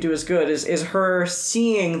 well, what you do is good, is her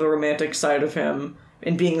seeing the romantic side of him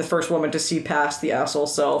and being the first woman to see past the asshole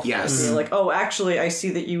self. Yes. And being like, oh, actually, I see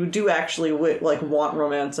that you do actually like want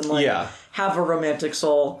romance and like have a romantic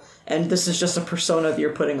soul, and this is just a persona that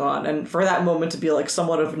you're putting on. And for that moment to be like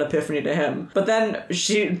somewhat of an epiphany to him. But then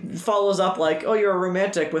she follows up like, oh, you're a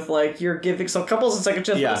romantic with like, you're giving some couples a second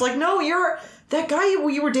chance. Yeah. But it's like, no, that guy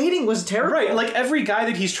you were dating was terrible. Right, like every guy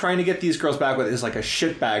that he's trying to get these girls back with is like a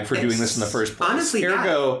shitbag for doing this in the first place. Honestly,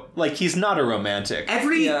 ergo, like he's not a romantic.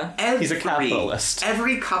 He's a capitalist.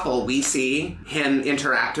 Every couple we see him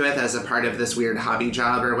interact with as a part of this weird hobby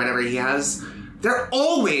job or whatever he has, they're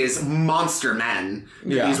always monster men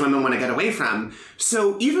that these women want to get away from.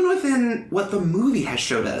 So even within what the movie has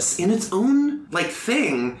showed us in its own like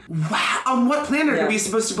thing, wow, on what planet are we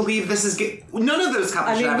supposed to believe this is? None of those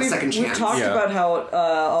couples should have a second chance. We've talked about how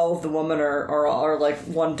all of the women are like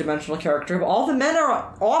one-dimensional character, but all the men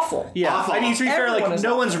are awful. Yeah, Awful. I mean, to be fair, Everyone like is no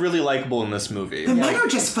awful. one's really likable in this movie. The men are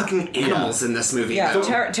just fucking animals in this movie. Yeah, though.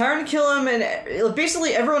 Taron Killam and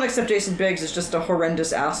basically everyone except Jason Biggs is just a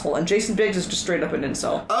horrendous asshole, and Jason Biggs is just straight up an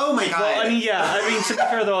incel. Oh my god. Well, I mean, to be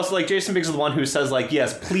fair though, also like Jason Biggs is the one who says like,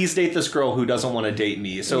 yes, please date this girl who doesn't want to date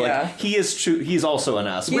me. So Yeah. like he is true. He's also an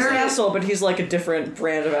asshole. He's an asshole, but he's like a different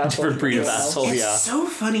brand of asshole. Different breed of asshole. It's Yeah. so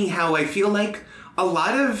funny how I feel like a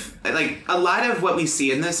lot of what we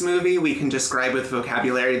see in this movie we can describe with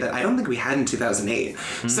vocabulary that I don't think we had in 2008.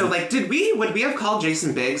 So like would we have called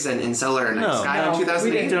Jason Biggs an incel or a nice guy in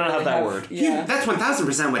 2008? we do not have that word. Yeah. That's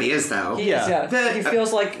 1000% what he is though. He is, The- he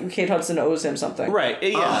feels like Kate Hudson owes him something. Right.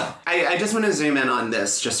 Yeah. I just want to zoom in on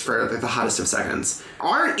this just for the hottest of seconds.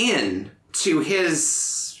 Our in to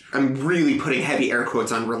his, I'm really putting heavy air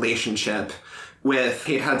quotes on relationship with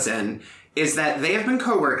Kate Hudson, is that they have been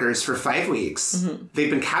co-workers for 5 weeks. Mm-hmm. They've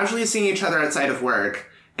been casually seeing each other outside of work.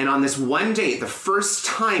 And on this one date, the first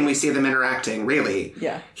time we see them interacting, really,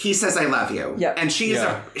 he says, "I love you." Yeah. And she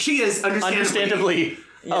is Understandably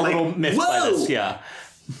a little miffed by whoa! this. Yeah.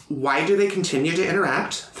 Why do they continue to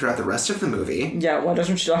interact throughout the rest of the movie? Yeah, why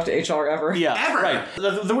doesn't she talk to HR ever? Yeah, Ever. right.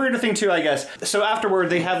 The weirder thing too, I guess. So afterward,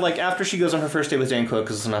 they have like after she goes on her first date with Dan Cook,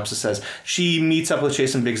 because the synopsis says she meets up with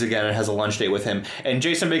Jason Biggs again and has a lunch date with him. And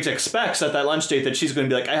Jason Biggs expects at that lunch date that she's going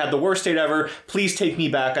to be like, "I had the worst date ever. Please take me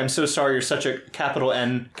back. I'm so sorry. You're such a capital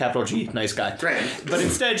N, capital G, nice guy." Right. But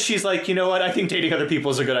instead, she's like, "You know what? I think dating other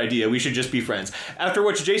people is a good idea. We should just be friends." After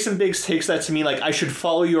which, Jason Biggs takes that to mean like I should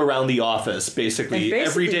follow you around the office, basically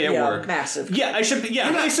every day at work. Massive. Yeah, I should.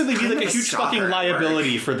 Basically be like a huge fucking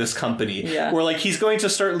liability for this company. Yeah. Where like he's going to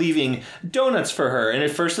start leaving donuts for her, and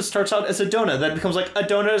at first it starts out as a donut, then it becomes like a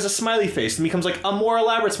donut as a smiley face, and becomes like a more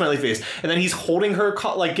elaborate smiley face, and then he's holding her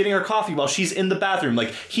getting her coffee while she's in the bathroom.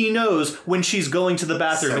 Like he knows when she's going to the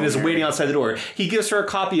bathroom and is waiting outside the door. He gives her a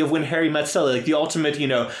copy of When Harry Met Sally, like the ultimate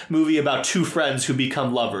movie about two friends who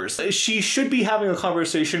become lovers. She should be having a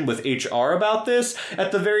conversation with HR about this.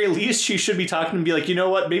 At the very least, she should be talking and be like, you know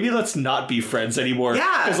what, maybe let's not be friends anymore.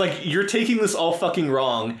 Yeah. Because like you're taking this all fucking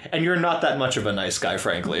wrong, and you're not that much of a nice guy,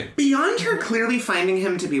 frankly. Beyond her clearly finding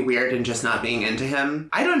him to be weird and just not being into him,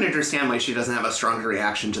 I don't understand why she doesn't have a stronger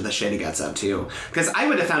reaction to the shit he gets up to. Because I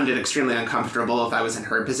would have found it extremely uncomfortable if I was in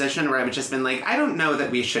her position, where I would just been like, I don't know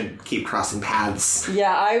that we should keep crossing paths.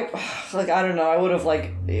 Yeah, I don't know. I would have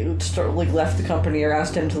left the company or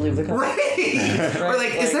asked him to leave the company. Right. Or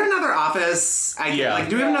like, is there another office? Do we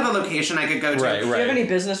have another location I could go to? Right. Do you have any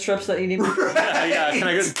business trips that you need? Yeah. Can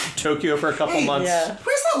I go to Tokyo for a couple months? Yeah.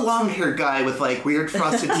 Where's that long-haired guy with like weird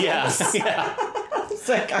frosted tips? Yeah. It's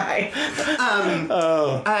that guy.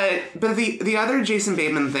 But the other Jason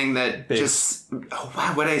Bateman thing that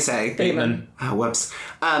what did I say? Bateman. Oh, whoops.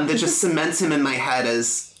 That just cements him in my head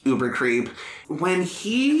as uber creep. When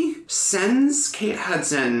he sends Kate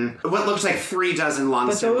Hudson what looks like 3 dozen long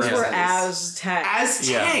But those roses were as Tank. as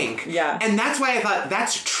Tank. Yeah. And that's why I thought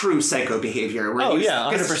that's true psycho behavior. Oh, yeah,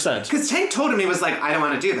 100%. Because Tank told him, he was like, I don't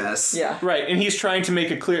want to do this. Yeah. Right, and he's trying to make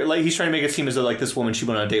it clear, like, he's trying to make it seem as though, like, this woman she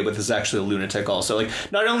went on a date with is actually a lunatic also. Like,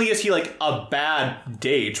 not only is he, like, a bad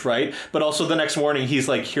date, right, but also the next morning he's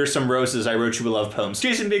like, here's some roses, I wrote you a love poem.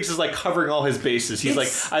 Jason Biggs is, like, covering all his bases. He's like,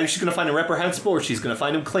 either she's going to find him reprehensible or she's going to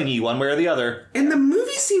find him clingy, one way or the other. And the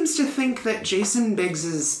movie seems to think that Jason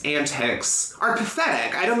Biggs's antics are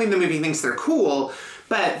pathetic. I don't think the movie thinks they're cool,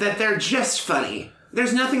 but that they're just funny.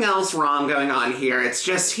 There's nothing else wrong going on here. It's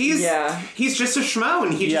just he's just a schmo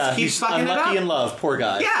and he just keeps fucking it up. Unlucky in love, poor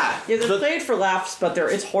guy. Yeah. Yeah, they're played for laughs, but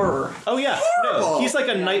it's horror. Oh yeah, Horrible. no, he's like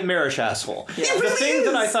a nightmarish asshole. He The really thing is.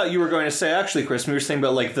 that I thought you were going to say, actually, Chris, when you were saying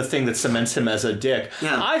about like the thing that cements him as a dick,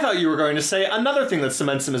 I thought you were going to say another thing that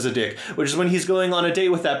cements him as a dick, which is when he's going on a date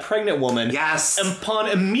with that pregnant woman. Yes. And upon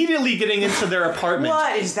immediately getting into their apartment.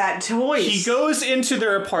 What is that toy? He goes into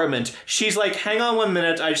their apartment. She's like, hang on 1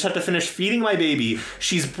 minute. I just have to finish feeding my baby.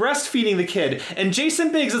 She's breastfeeding the kid. And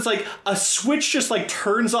Jason Biggs, it's like a switch just like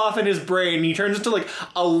turns off in his brain. He turns into like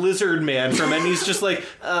a lizard man from it. And he's just like,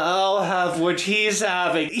 I'll have what he's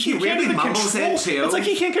having. He can't really even mumbles control. it, too. It's like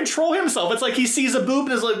he can't control himself. It's like he sees a boob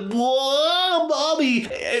and is like, whoa, Bobby.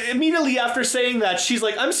 Immediately after saying that, she's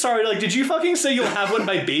like, I'm sorry. Like, did you fucking say you'll have what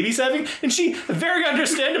my baby's having? And she very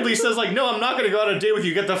understandably says like, no, I'm not going to go on a date with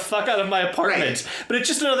you. Get the fuck out of my apartment. Right. But it's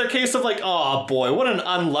just another case of like, oh boy, what an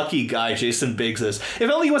unlucky guy Jason Biggs is. If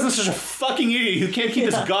only he wasn't such a fucking idiot who can't keep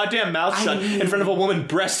his goddamn mouth shut in front of a woman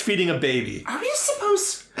breastfeeding a baby. Are we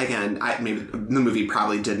supposed... Again, maybe the movie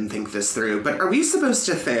probably didn't think this through, but are we supposed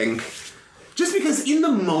to think... Just because in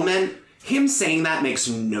the moment... Him saying that makes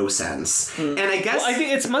no sense. And I guess... Well, I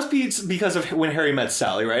think it must be because of When Harry Met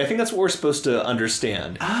Sally, right? I think that's what we're supposed to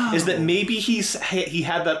understand. Is that maybe he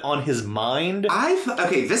had that on his mind?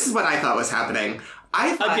 Okay, this is what I thought was happening.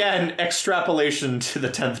 I thought... Again, extrapolation to the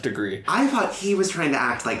 10th degree. I thought he was trying to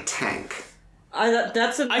act like Tank.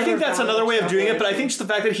 That's I think that's another way of doing it, but I think just the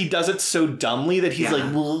fact that he does it so dumbly that he's like...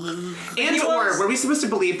 And or were we supposed to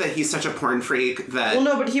believe that he's such a porn freak that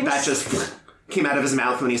that just came out of his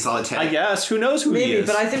mouth when he saw a tit? I guess. Who knows who he is?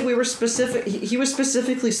 But I think we were specific... He was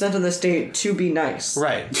specifically sent on this date to be nice.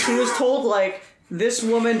 Right. He was told, like... This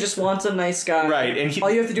woman just wants a nice guy. Right, and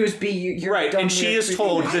all you have to do is be you. Right, and she is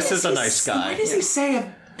told this is a nice guy. Why does he say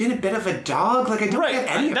I've been a bit of a dog? Like, I don't get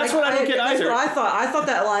any. That's what I don't get either. That's what I thought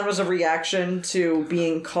that line was a reaction to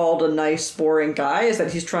being called a nice, boring guy. Is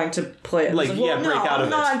that he's trying to play it break out of it. I'm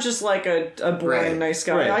not just like a boring, nice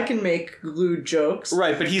guy. Right. I can make lewd jokes.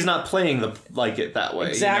 Right, but he's not playing it that way.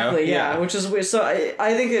 Exactly. You know? Yeah, which is weird. So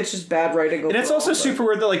I think it's just bad writing. And it's also super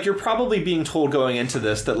weird that like you're probably being told going into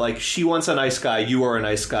this that like she wants a nice guy, you are a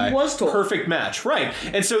nice guy. He was told. Perfect match, right?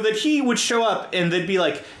 And so that he would show up and they'd be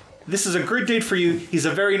like, this is a good date for you. He's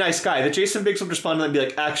a very nice guy. That Jason Biggs would respond to them and be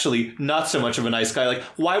like, actually, not so much of a nice guy. Like,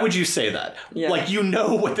 why would you say that? Yeah. Like, you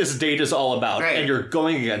know what this date is all about, right. and you're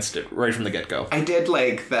going against it right from the get-go. I did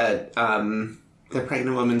like that the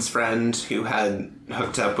pregnant woman's friend who had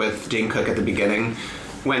hooked up with Dane Cook at the beginning,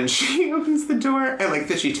 when she opens the door, I like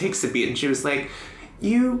that she takes a beat and she was like,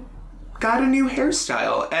 you got a new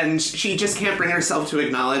hairstyle, and she just can't bring herself to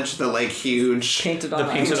acknowledge the like huge painted on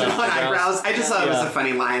eyebrows. I just thought it was a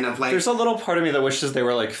funny line of like, there's a little part of me that wishes they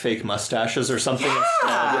were like fake mustaches or something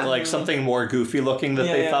instead, like something more goofy looking that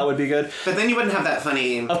they thought would be good. But then you wouldn't have that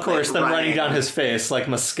funny, of course, them running down his face like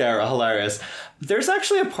mascara. Hilarious. There's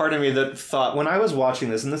actually a part of me that thought, when I was watching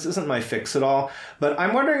this, and this isn't my fix at all, but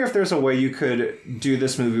I'm wondering if there's a way you could do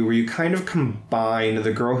this movie where you kind of combine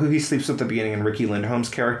the girl who he sleeps with at the beginning and Ricky Lindholm's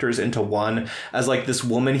characters into one, as like this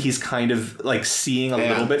woman he's kind of like seeing a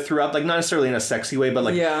little bit throughout, like not necessarily in a sexy way, but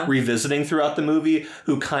like revisiting throughout the movie,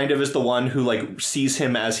 who kind of is the one who like sees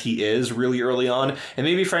him as he is really early on. And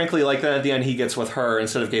maybe frankly, like then at the end he gets with her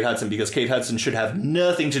instead of Kate Hudson, because Kate Hudson should have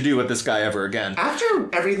nothing to do with this guy ever again. After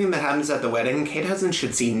everything that happens at the wedding, Kate Hudson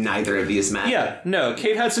should see neither of these men. Yeah, no,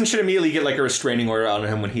 Kate Hudson should immediately get like a restraining order on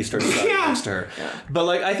him when he starts driving next to her. Yeah. But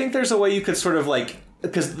like, I think there's a way you could sort of like,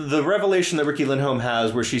 because the revelation that Ricky Lindholm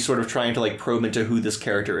has, where she's sort of trying to like probe into who this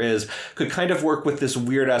character is, could kind of work with this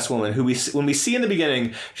weird ass woman who when we see in the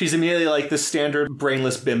beginning, she's immediately like this standard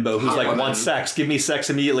brainless bimbo who's like, wants sex, give me sex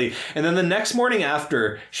immediately. And then the next morning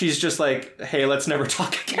after, she's just like, hey, let's never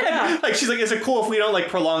talk again. Yeah. Like, she's like, is it cool if we don't like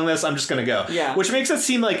prolong this? I'm just gonna go. Yeah. Which makes it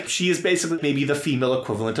seem like she is basically maybe the female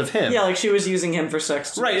equivalent of him. Yeah, like she was using him for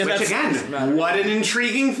sex. Right. And which again, what an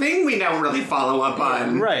intriguing thing we don't really follow up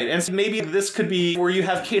on. Right. And so maybe this could be where you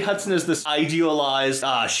have Kate Hudson as this idealized,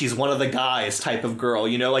 she's one of the guys type of girl,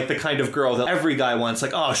 you know, like the kind of girl that every guy wants,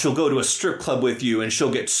 like, oh, she'll go to a strip club with you and she'll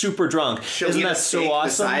get super drunk. Isn't that so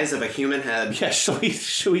awesome? The size of a human head. Yeah, she'll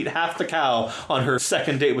eat half the cow on her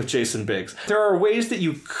second date with Jason Biggs. There are ways that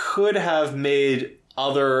you could have made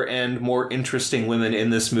other and more interesting women in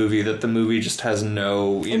this movie that the movie just has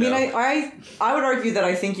no, you know. I would argue that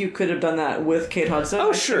I think you could have done that with Kate Hudson.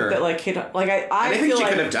 Oh, sure. That like Kate, like I think feel she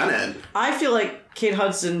like, could have done it. I feel like Kate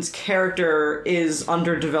Hudson's character is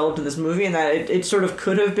underdeveloped in this movie, and that it sort of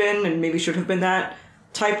could have been, and maybe should have been, that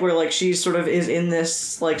type where like she sort of is in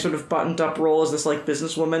this like sort of buttoned up role as this like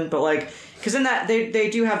businesswoman, but like, because in that they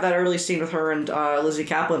do have that early scene with her and Lizzie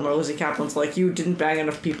Kaplan, where Lizzie Kaplan's like, you didn't bang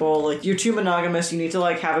enough people, like you're too monogamous, you need to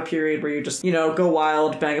like have a period where you just, you know, go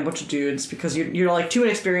wild, bang a bunch of dudes because you're like too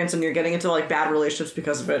inexperienced and you're getting into like bad relationships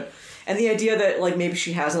because of it. And the idea that like maybe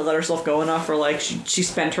she hasn't let herself go enough, or like she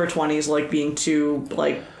spent her 20s like being too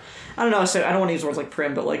like, I don't know, so I don't want to use words like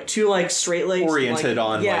prim, but like too like straight-laced. Oriented like,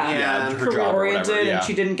 on her career job oriented, or whatever, and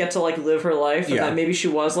she didn't get to like live her life, and that maybe she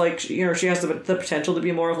was like, you know, she has the potential to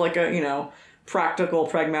be more of like a, you know, practical,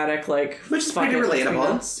 pragmatic, like, which is pretty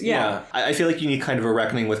relatable. Yeah. I feel like you need kind of a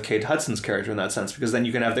reckoning with Kate Hudson's character in that sense, because then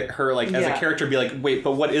you can have her like as a character be like, wait,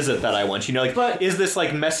 but what is it that I want? You know, like, but is this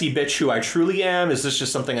like messy bitch who I truly am? Is this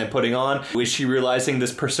just something I'm putting on? Is she realizing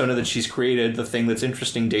this persona that she's created, the thing that's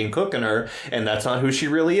interesting Dane Cook in her, and that's not who she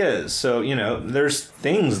really is? So, you know, there's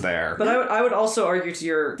things there. But I would also argue to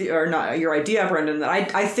your idea, Brendan, that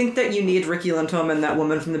I think that you need Ricky Lindholm and that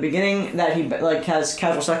woman from the beginning that he like has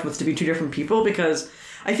casual sex with to be two different people, because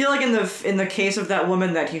I feel like in the case of that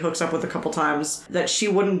woman that he hooks up with a couple times, that she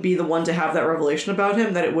wouldn't be the one to have that revelation about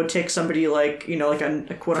him, that it would take somebody like, you know, like a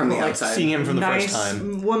quote unquote like seeing him from the nice first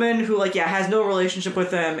time woman who like has no relationship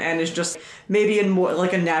with him and is just maybe in more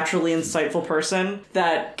like a naturally insightful person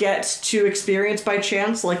that gets to experience by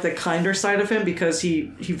chance like the kinder side of him because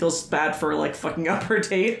he feels bad for like fucking up her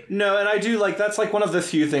date. No, and I do like, that's like one of the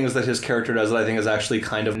few things that his character does that I think is actually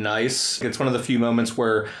kind of nice. It's one of the few moments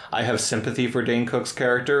where I have sympathy for Dane Cook's character,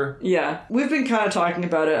 character. Yeah. We've been kind of talking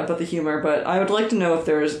about the humor, but I would like to know if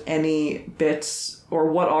there's any bits,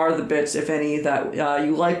 or what are the bits, if any, that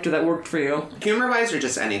you liked or that worked for you. Humor-wise or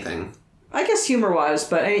just anything? I guess humor-wise,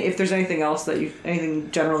 but if there's anything else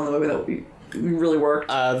anything general in the movie that really worked.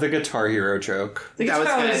 The Guitar Hero joke. The That was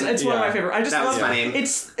guitar good. it's one of my favorite. I just That was love funny.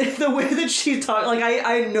 it's the way that she talks. Like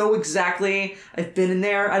I know exactly. I've been in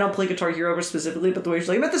there. I don't play Guitar Hero specifically, but the way she's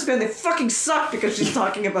like, I met this band, they fucking suck, because she's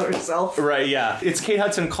talking about herself. Right, yeah. It's Kate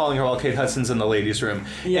Hudson calling her while Kate Hudson's in the ladies' room.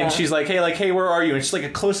 Yeah. And she's like, hey, where are you? And she's like a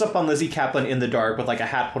close-up on Lizzie Kaplan in the dark with like a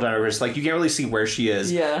hat pulled down over her. It's like, you can't really see where she is.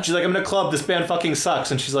 Yeah. She's like, I'm in a club, this band fucking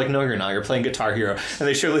sucks. And she's like, no, you're not. You're playing Guitar Hero. And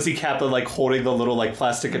they show Lizzie Kaplan like holding the little like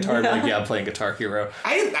plastic guitar and like, yeah, I'm playing Guitar Hero.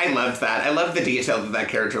 I loved that. I love the detail that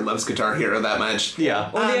character loves Guitar Hero that much. Yeah.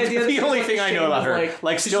 Well, the idea that the she's, only like, thing I know ashamed about of, her.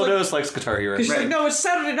 Like she's Stildos likes Guitar Hero. She's Right. like, no, it's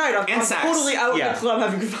Saturday night. I'm And sex. totally out Yeah. in the club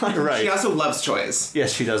having fun. Right. She also loves toys.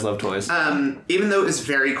 Yes, she does love toys. Even though it was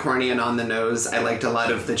very corny and on the nose, I liked a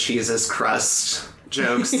lot of the cheese's crust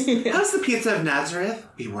jokes. How's the pizza of Nazareth?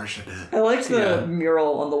 We worship it. I liked the Yeah.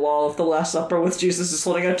 mural on the wall of the Last Supper with Jesus just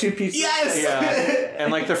holding out two pizzas. Yes! Yeah,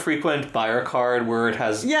 and like the frequent buyer card where it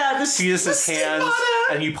has Yeah, this Jesus' the hands,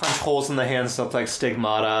 stigmata! and you punch holes in the hands to look like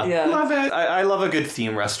stigmata. Yeah. Love it. I love a good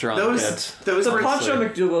theme restaurant Those bit. The were Poncho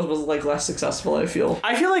McDougal's was like less successful, I feel.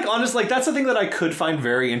 I feel like honestly, like that's the thing that I could find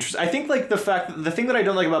very interesting. I think like the thing that I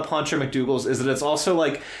don't like about Poncho McDougal's is that it's also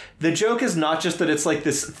like the joke is not just that it's like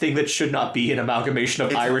this thing that should not be an amalgamation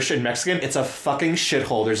of Irish and Mexican. It's a fucking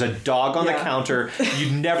shithole. There's a dog on the Yeah. counter.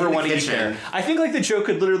 You never the want to eat kitchen. there. I think like the joke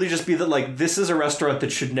could literally just be that like this is a restaurant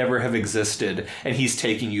that should never have existed, and he's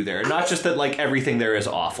taking you there. Not just that like everything there is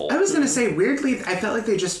awful. I was gonna say, weirdly, I felt like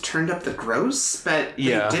they just turned up the gross, but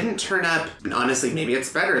Yeah. they didn't turn up. And honestly, maybe it's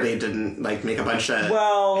better they didn't like make a bunch of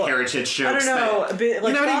heritage jokes. I don't know. but- A bit,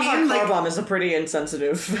 like, you know what I mean? Car Like, Bomb is a pretty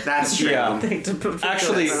insensitive that's true. Yeah. thing to put.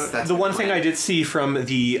 Actually, That's the a one good thing point. I did see from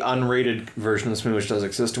the unrated version of this movie, which does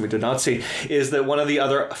exist and we did not see, is that one of the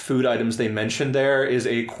other food items they mentioned there is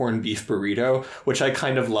a corned beef burrito, which I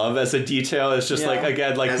kind of love as a detail. It's just Yeah. like,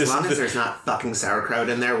 again, like As this long is as there's not fucking sauerkraut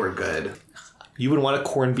in there, we're good. you would want a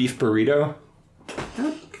corned beef burrito?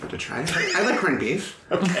 Give it a try. I like corned beef.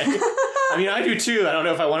 Okay. I mean, I do too. I don't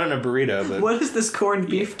know if I want it in a burrito, but What is this corned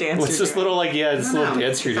beef dance? what's you're this doing? little like this I don't little know.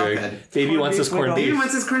 dance you're It felt doing? good. Baby Corned wants his beef corned wiggle. Baby beef.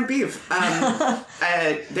 wants his corned beef.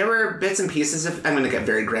 There were bits and pieces of. I'm going to get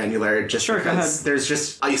very granular, just Sure, go because ahead. there's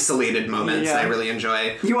just isolated moments Yeah. I really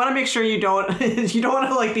enjoy. You want to make sure you don't want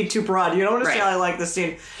to like be too broad. You don't want to say Right. I like this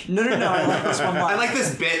scene. No, I like this one line. I like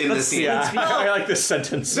this bit in the scene. Yeah, I like this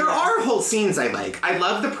sentence. There are whole scenes I like. I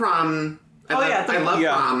love the prom. I love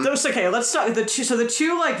yeah. prom. Those okay. Let's start the two. So the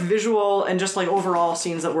two like visual and just like overall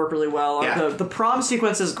scenes that work really well. Are Yeah. the prom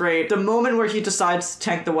sequence is great. The moment where he decides to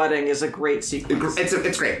tank the wedding is a great sequence.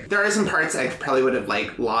 It's great. There are some parts I probably would have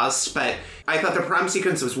like lost, but I thought the prom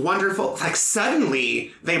sequence was wonderful. Like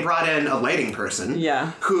suddenly they brought in a lighting person,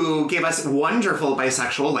 Yeah. who gave us wonderful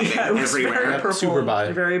bisexual lighting Yeah, it was very everywhere. purple, super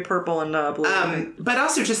bi. very purple and blue. But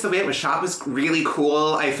also just the way it was shot was really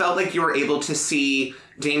cool. I felt like you were able to see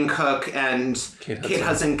Dane Cook and Kate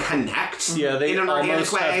Hudson connect Yeah, they in an organic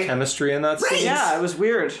almost have way. chemistry in that Right. scene. Yeah, it was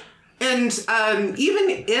weird. And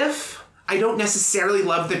even if I don't necessarily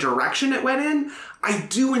love the direction it went in, I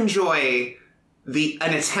do enjoy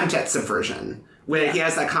an attempt at subversion. Where he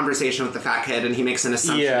has that conversation with the fat kid and he makes an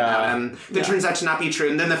assumption about him that turns out to not be true,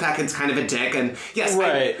 and then the fat kid's kind of a dick, and yes,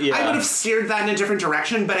 Right, I would have steered that in a different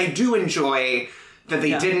direction, but I do enjoy that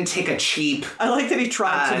they didn't take a cheap. I like that he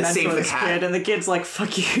tried to Save mentor the this cat. kid, and the kid's like,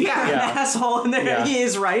 "Fuck you, Yeah. you're an Yeah. asshole." And there Yeah. he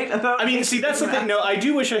is right about. I mean, see, that's the thing. No, I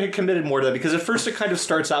do wish I had committed more to that, because at first it kind of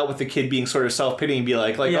starts out with the kid being sort of self-pitying and be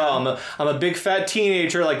like, Yeah. oh, I'm a big fat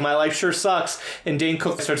teenager, like my life sure sucks. And Dane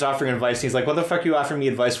Cook starts offering advice, and he's like, what the fuck are you offering me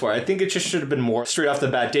advice for? I think it just should have been more straight off the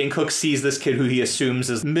bat. Dane Cook sees this kid who he assumes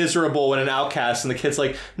is miserable and an outcast, and the kid's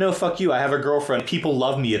like, no, fuck you, I have a girlfriend. People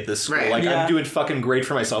love me at this school. Right. Like, Yeah. I'm doing fucking great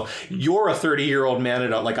for myself. You're a 30-year-old man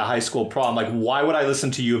at like a high school prom. Like, why would I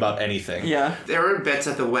listen to you about anything? Yeah. There were bits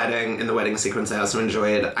at the wedding, in the wedding sequence I also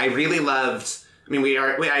enjoyed. I really loved. I mean,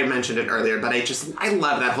 I mentioned it earlier, but I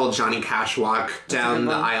love that whole Johnny Cash walk down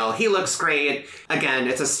the aisle. He looks great. Again,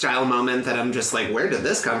 it's a style moment that I'm just like, where did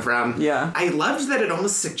this come from? Yeah. I loved that it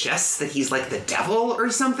almost suggests that he's like the devil or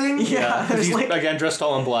something. Yeah. 'Cause There's he's, like, again, dressed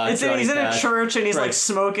all in black. he's Johnny in a Cash. church and he's Right. like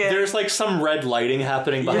smoking. There's like some red lighting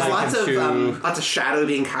happening behind There's him lots of shadow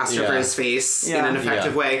being cast over Yeah. his face Yeah. in an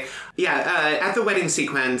effective Yeah. way. Yeah, at the wedding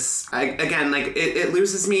sequence, it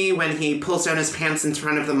loses me when he pulls down his pants in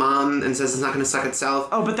front of the mom and says it's not going to suck joke itself.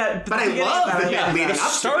 Oh, but I love the bit leading up The to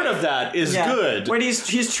start it. of that is good. When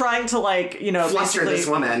he's trying to, like, you know, Fluster basically- this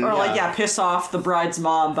woman, or like yeah. piss off the bride's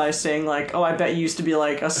mom by saying like, "Oh, I bet you used to be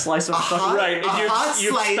like a slice of fucking Right, and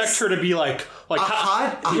you expect her to be like A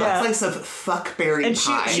hot slice of fuckberry And she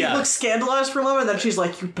pie. looks scandalized for a moment, and then she's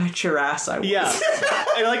like, "You bet your ass I was." Yeah.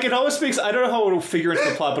 And like it almost makes, I don't know how it'll figure into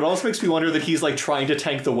the plot, but it almost makes me wonder that he's like trying to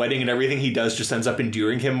tank the wedding, and everything he does just ends up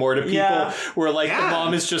endearing him more to people. Yeah. Where like the Yeah.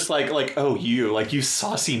 mom is just like, oh, you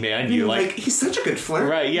saucy man, you like he's such a good flirt.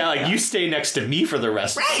 right, yeah, like you stay next to me for the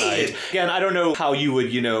rest of the Right. night. Again, I don't know how you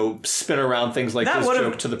would, spin around things like That this would've-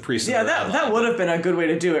 joke to the priest. Yeah, and the that rabbi. would have been a good way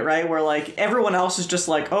to do it, right? Where like everyone else is just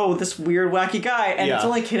like, "Oh, this weird wacky guy," and it's Yeah.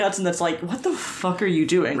 only Kate Hudson that's like, "What the fuck are you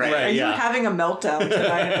doing? Right. Are you yeah. having a meltdown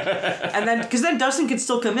tonight?" And then because then Dustin can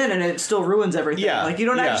still come in and it still ruins everything. Yeah, like you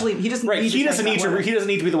don't yeah. actually he doesn't right. need He to doesn't take need that to. wedding. He doesn't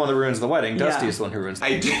need to be the one that ruins the wedding. Yeah. Dusty is the one who ruins. The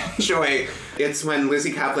I do enjoy. It's when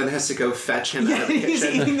Lizzie Kaplan has to go fetch him out of the he's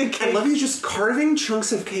kitchen. eating the cake. I love you just carving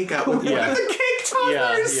chunks of cake out with one Yeah. of the cake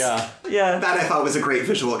toppers. Yeah. Yeah. That I thought was a great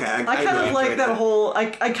visual gag. I kind really of like enjoyed that it. whole. I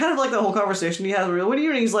kind of like that whole conversation he has. Where, what are you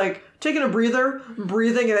doing? He's like taking a breather,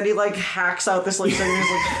 breathing, and then he like hacks out this like thing. And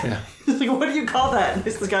he's like, he's like, what do you call that? And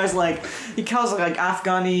this guy's like, he calls it like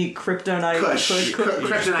Afghani kryptonite,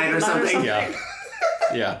 Kryptonite or something. Yeah.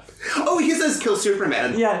 Yeah. Oh, he says kill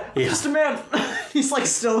Superman. Yeah, just a man. He's like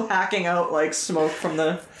still hacking out like smoke from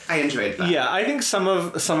the. I enjoyed that. Yeah, I think some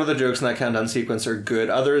of the jokes in that countdown sequence are good.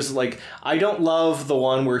 Others, like, I don't love the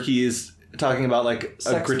one where he's talking about like a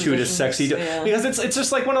Sex gratuitous sexy positions, yeah. because it's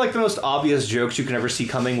just like one of like the most obvious jokes you can ever see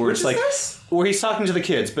coming, where it's is like this? where he's talking to the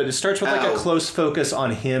kids, but it starts with like a Oh. close focus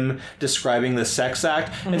on him describing the sex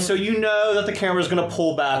act, and so you know that the camera's going to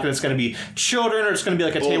pull back and it's going to be children, or it's going to be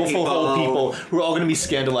like a table full of old people who are all going to be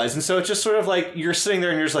scandalized, and so it's just sort of like you're sitting there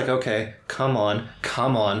and you're just like, okay, come on,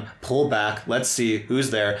 pull back, let's see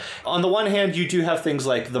who's there. On the one hand, you do have things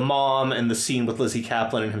like the mom and the scene with Lizzie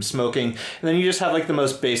Kaplan and him smoking, and then you just have like the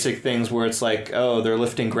most basic things where it's like, oh, they're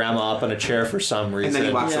lifting grandma up on a chair for some reason, And then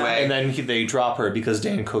he walks Yeah. away. and then they drop her because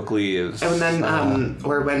Dan Cook leaves. And then,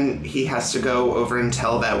 or when he has to go over and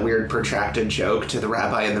tell that weird protracted joke to the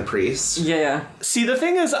rabbi and the priest. Yeah. See, the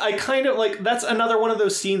thing is, I kind of, like, that's another one of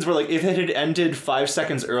those scenes where, like, if it had ended 5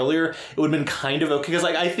 seconds earlier, it would have been kind of okay. Because,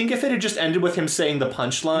 like, I think if it had just ended with him saying the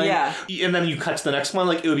punchline, Yeah. and then you cut to the next one,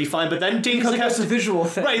 like, it would be fine. But then Dane Cook Like, has it's a to... visual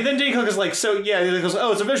thing. Right, then Dane Cook is like, so, yeah, he goes,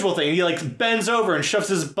 oh, it's a visual thing. And he, like, bends over and shoves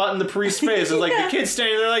his butt in the priest's face. It's like, Yeah. the kid's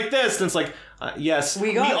standing there like this, and it's like... yes,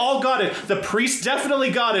 We got it. all got it. The priest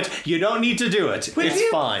definitely got it. You don't need to do it. Would It's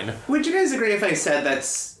you- fine. Would you guys agree if I said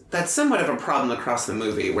that's somewhat of a problem across the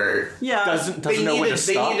movie, where Yeah. Doesn't they know when needed, to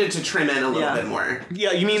they stop. needed to trim in a little Yeah. bit more?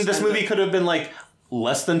 Yeah, you mean this movie could have been like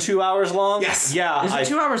less than 2 hours long? Yes. Yeah. Is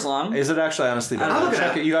it 2 hours long? Is it actually? Honestly, don't I'll know. look it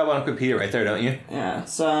Check up. it. You got one on Wikipedia right there, don't you? Yeah,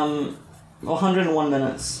 it's 101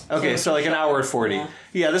 minutes. Okay, so like an hour and 40. Yeah.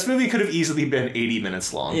 Yeah, this movie could have easily been 80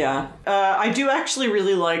 minutes long. Yeah, I do actually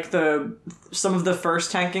really like some of the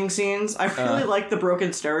first tanking scenes. I really like the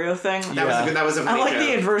broken stereo thing. That was a good. That was a I funny like joke.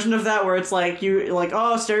 the inversion of that where it's like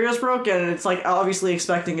oh, stereo's broken, and it's like obviously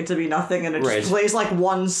expecting it to be nothing, and it Right. just plays like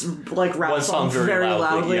one rap One song very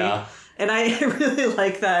loudly. yeah. And I really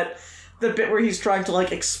like that. The bit where he's trying to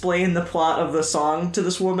like explain the plot of the song to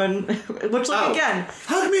this woman, which like Oh. again,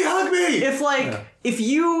 Hug me! if like if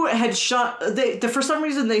you had shot for some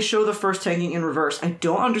reason they show the first tanking in reverse. I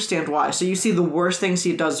don't understand why. So you see the worst things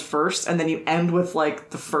he does first, and then you end with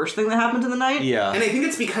like the first thing that happened in the night. Yeah. And I think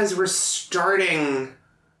it's because we're starting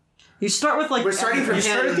You start with like from you him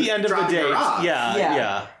start at the end of the dropping day. her off.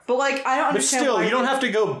 Yeah. But like I don't But understand. still, why you don't have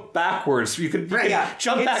to go backwards. You could Right. Yeah.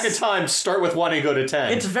 jump back in It's- time, start with 1 and go to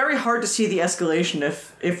 10. It's very hard to see the escalation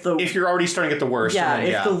if if you're already starting at the worst. yeah, and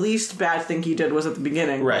then, if the least bad thing he did was at the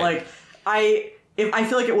beginning. Right. Like I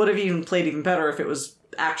feel like it would have even played even better if it was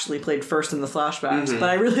actually played first in the flashbacks. Mm-hmm. But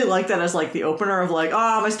I really like that as like the opener of like,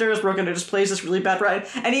 my stereo's broken, it just plays this really bad ride.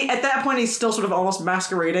 And at that point he's still sort of almost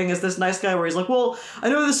masquerading as this nice guy where he's like, well, I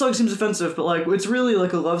know this song seems offensive, but like it's really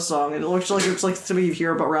like a love song, and it looks like it's like something you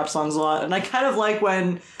hear about rap songs a lot. And I kind of like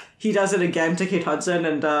when he does it again to Kate Hudson,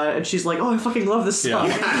 and she's like, oh, I fucking love this song.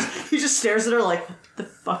 Yeah. And he just stares at her like, what the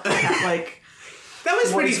fuck? Like, That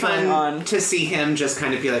was What pretty is going fun on? to see him just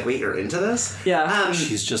kind of be like, wait, you're into this? Yeah.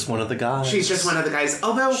 She's just one of the guys. She's just one of the guys.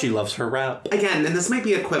 Although, She loves her rap. again, and this might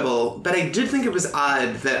be a quibble, but I did think it was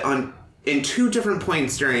odd that in 2 different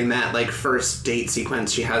points during that like first date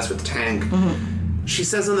sequence she has with Tank, she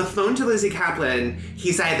says on the phone to Lizzie Kaplan,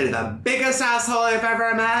 he's either the biggest asshole I've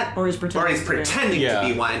ever met, Or he's pretending Yeah. to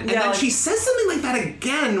be one. And Yeah, then like- she says something like that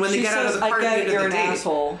again when they She get out of says, the car I at the get end it, you're of the an date.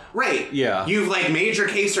 asshole. Right. Yeah. You've like made your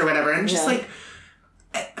case or whatever. And I'm just Yeah. like,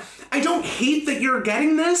 I don't hate that you're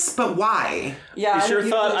getting this, but why? Yeah, Is your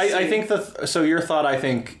thought? I think your thought. I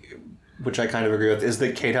think, which I kind of agree with, is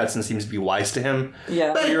that Kate Hudson seems to be wise to him.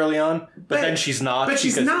 Yeah. Pretty early on, but then she's not. But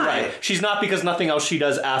she's not. Right. She's not because nothing else she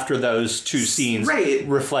does after those two scenes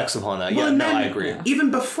reflects upon that. Well, Yeah. and No, then, I agree.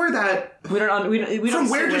 Even before that, we don't. from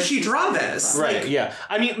where does she draw this? Right, yeah.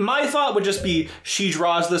 I mean, my thought would just be she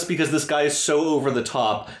draws this because this guy is so over the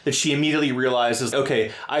top that she immediately realizes,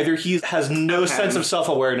 okay, either he has no sense of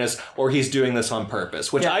self-awareness or he's doing this on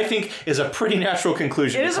purpose, which I think is a pretty natural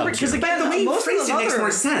conclusion. It is because But the way you phrase it makes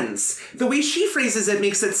more sense. The way she phrases it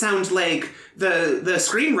makes it sound like the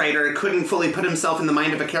screenwriter couldn't fully put himself in the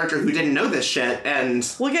mind of a character who didn't know this shit, and...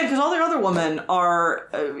 Well, again, because all the other women are...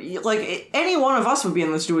 like, any one of us would be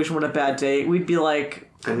in this situation with a bad date. We'd be like...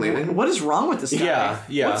 I'm leaving. What is wrong with this guy?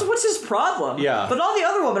 Yeah. What's his problem? Yeah. But all the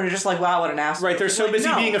other women are just like, wow, what an asshole. Right, they're so like, busy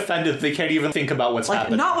no. being offended they can't even think about what's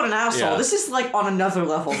happening. Not what an asshole. Yeah. This is like on another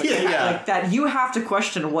level. Like that you have to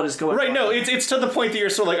question what is going on. Right, no, it's to the point that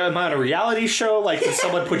you're sort of like, am I on a reality show? Like, did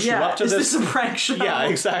someone put you up to is this? Is this a prank show? Yeah,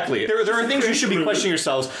 exactly. There are things you should be questioning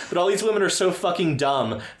yourselves, but all these women are so fucking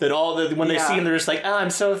dumb that when they see him, they're just like, oh,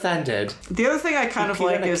 I'm so offended. The other thing I kind of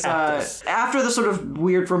like is after the sort of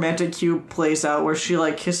weird romantic cue plays out where she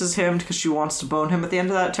like kisses him because she wants to bone him at the end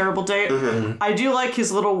of that terrible date. I do like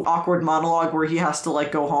his little awkward monologue where he has to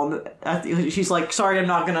like go home. He's like, sorry, I'm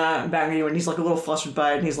not gonna bang you, and he's like a little flustered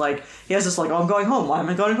by it, and he's like, he has this like, oh, I'm going home. Why am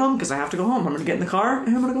I going home? Because I have to go home. I'm gonna get in the car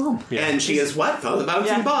and I'm gonna go home. Yeah. And she is what? The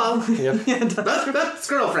bouncing ball. Yep. That's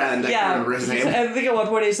girlfriend. I can't remember his name. I think at one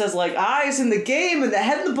point he says like, eyes in the game and the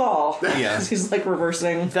head in the ball. Yeah. He's like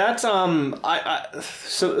reversing. That's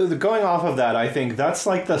so going off of that, I think that's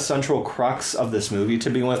like the central crux of this movie to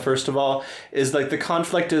begin with. First of all, is like the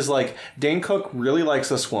conflict is like Dane Cook really likes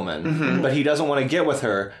this woman, but he doesn't want to get with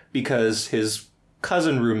her because his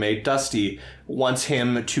cousin roommate Dusty wants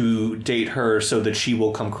him to date her so that she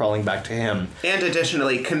will come crawling back to him. And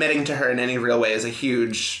additionally, committing to her in any real way is a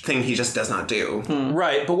huge thing he just does not do.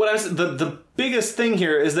 Right, but what I was the biggest thing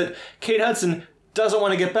here is that Kate Hudson doesn't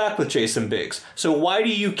want to get back with Jason Biggs. So why do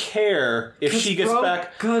you care if she gets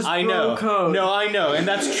back? I know. Code. No, I know. And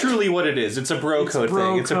that's truly what it is. It's a bro code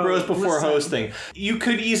thing. It's a bros before hoes thing. You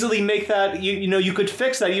could easily make that, you could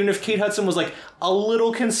fix that even if Kate Hudson was like a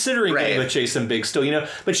little considering getting with Jason Biggs still,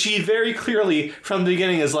 But she very clearly from the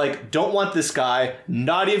beginning is like, don't want this guy,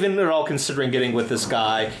 not even at all considering getting with this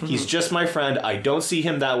guy. He's just my friend. I don't see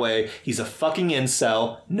him that way. He's a fucking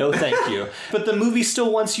incel. No thank you. But the movie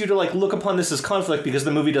still wants you to like look upon this as conflict because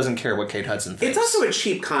the movie doesn't care what Kate Hudson thinks. It's also a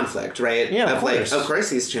cheap conflict, right? Yeah, of course. Of course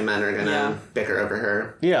these two men are gonna bicker over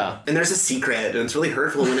her. Yeah. And there's a secret, and it's really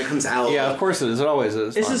hurtful when it comes out. Yeah, of course it is. It always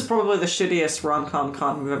is. This is probably the shittiest rom-com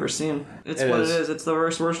con we've ever seen. It's what it is. It's the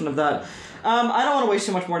worst version of that. I don't want to waste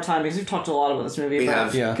too much more time because we've talked a lot about this movie. We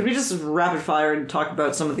have. Yeah. Could we just rapid fire and talk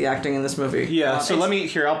about some of the acting in this movie? Yeah, so let me,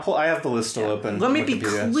 I have the list still open. Let me be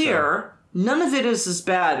clear. None of it is as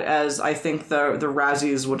bad as I think the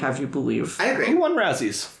Razzies would have you believe. I agree. Who won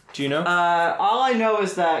Razzies? Do you know? All I know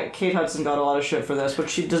is that Kate Hudson got a lot of shit for this, but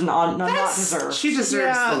she does not deserve. She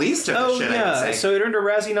deserves the least of the shit, I would say. So it earned a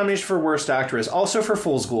Razzie nomination for Worst Actress. Also for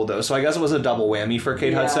Fool's Gold, though. So I guess it was a double whammy for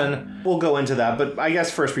Kate Hudson. We'll go into that, but I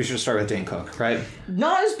guess first we should start with Dane Cook, right?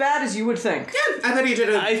 Not as bad as you would think. Yeah, I thought he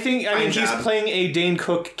did I mean, he's playing a Dane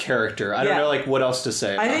Cook character. I don't know, like, what else to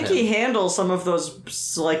say about I think him. he handles some of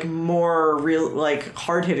those, like, more real, like,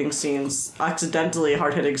 hard-hitting scenes, accidentally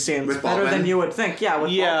hard-hitting scenes, with better Baldwin? than you would think. Yeah, with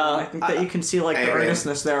Baldwin. I think that you can see, like, the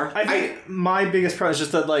earnestness there. I think my biggest problem is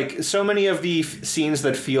just that, like, so many of the scenes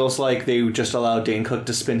that feels like they just allow Dane Cook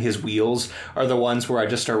to spin his wheels are the ones where I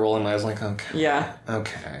just start rolling my eyes like, okay. Yeah.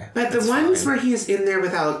 Okay. But the ones where he's in there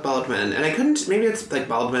with Alec Baldwin, and I couldn't, maybe it's like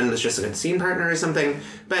Baldwin was just a good scene partner or something,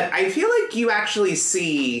 but I feel like you actually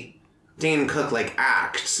see Dane Cook, like,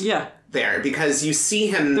 act. Yeah. There, because you see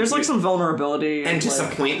him... There's, like, some vulnerability. And like,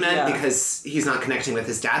 disappointment because he's not connecting with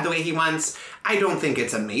his dad the way he wants. I don't think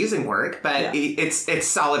it's amazing work, but it's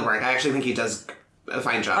solid work. I actually think he does a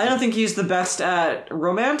fine job. I don't think he's the best at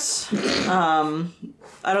romance.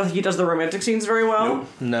 I don't think he does the romantic scenes very well. Nope.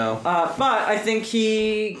 No. But I think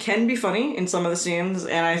he can be funny in some of the scenes,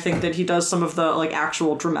 and I think that he does some of the, like,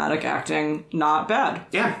 actual dramatic acting not bad.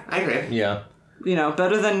 Yeah, I agree. Yeah. You know,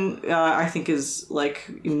 better than I think is,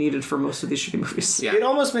 like, needed for most of these shitty movies. Yeah. It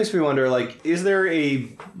almost makes me wonder, like, is there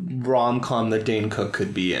a rom-com that Dane Cook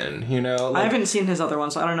could be in, you know? Like, I haven't seen his other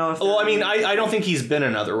ones, so I don't know if... Well, I mean, I don't think he's been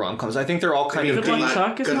in other rom-coms. I think they're all kind of... Good Luck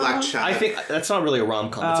Chuck is Good not Luck one? Chuck. I think that's not really a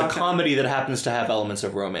rom-com. It's a comedy that happens to have elements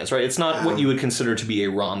of romance, right? It's not what you would consider to be a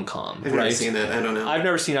rom-com, I've right? never seen it. I don't know. I've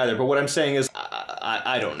never seen either, but what I'm saying is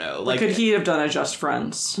I don't know. Like, could he have done a Just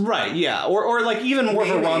Friends? Right, yeah. Or like even more of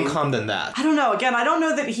a Maybe. rom-com than that. I don't know. Again, I don't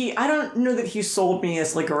know that he sold me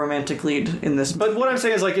as like a romantic lead in this. But what I'm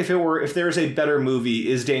saying is, like, if there's a better movie,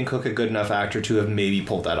 is Dane Cook a good enough actor to have maybe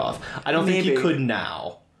pulled that off? I don't think he Maybe. could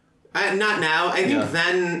now. Not now. I think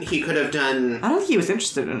then he could have done... I don't think he was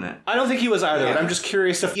interested in it. I don't think he was either, Yeah. but I'm just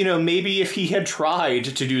curious if, maybe if he had tried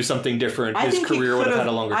to do something different, I his think he career would have could've- had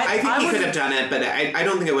a longer... I think he would- could have done it, but I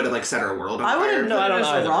don't think it would have, like, set our world on I fire. wouldn't No, put I it don't as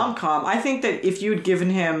either. a rom-com. I think that if you'd given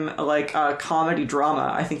him like a comedy drama,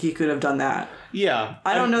 I think he could have done that. Yeah.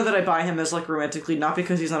 I don't know that I buy him as like romantic lead, not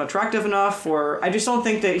because he's not attractive enough, or I just don't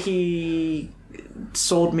think that he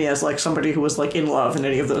sold me as like somebody who was like in love in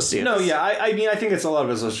any of those scenes. No, yeah, I mean, I think it's a lot of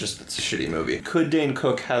it was just, it's a shitty movie. Could Dane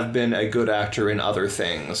Cook have been a good actor in other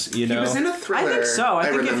things, He was in a thriller. I think so. I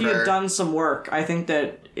think if you remember. had done some work, I think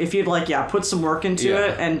that if you'd like, put some work into Yeah.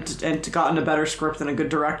 it and gotten a better script and a good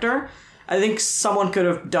director, I think someone could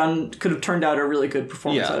have turned out a really good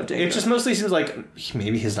performance out Yeah, of Dane it Cook. just mostly seems like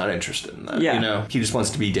maybe he's not interested in that. Yeah. He just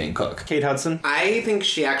wants to be Dane Cook. Kate Hudson? I think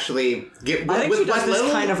she actually... I think she does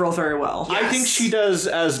this kind of role very well. Yeah. I think she does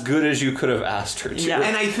as good as you could have asked her to. Yeah.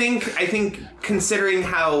 And I think considering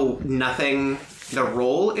how nothing the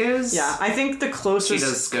role is... Yeah, I think the She does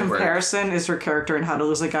closest good work. comparison is her character in How to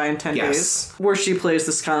Lose a Guy in 10 Yes. Days, where she plays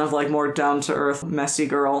this kind of like more down-to-earth, messy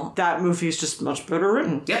girl. That movie's just much better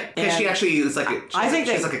written. Yeah, because she And actually is like she's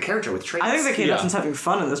that- like a character with traits. I think that Kate Yeah. Hudson's having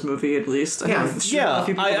fun in this movie, at least. Yeah.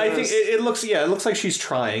 I I think it looks like she's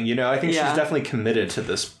trying, I think Yeah. she's definitely committed to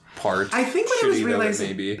this part. I think what I was Shitty though it realizing,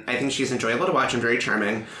 may be. I think she's enjoyable to watch and very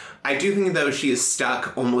charming. I do think, though, she is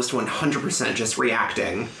stuck almost 100% just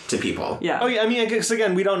reacting to people. Yeah. Oh yeah, I mean, because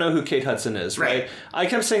again, we don't know who Kate Hudson is, right? Right. I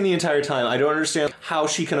kept saying the entire time, I don't understand how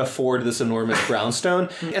she can afford this enormous brownstone.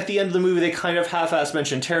 At the end of the movie, they kind of half-ass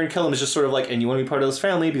mention Taron Killam is just sort of like, and you want to be part of this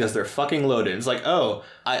family because they're fucking loaded. It's like, oh,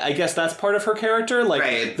 I guess that's part of her character. Like,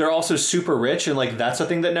 Right. they're also super rich, and like that's a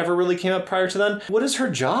thing that never really came up prior to then. What is her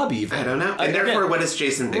job even? I don't know. And therefore, what is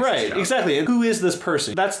Jason Biggs' Right, job? exactly. And who is this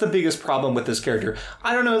person? That's the biggest problem with this character.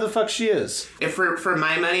 I don't know who the fuck she is. If for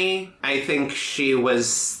my money, I think she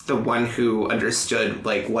was the one who understood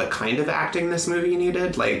like what kind of acting this movie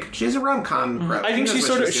needed. Like she's a rom-com. I think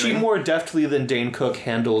she more deftly than Dane Cook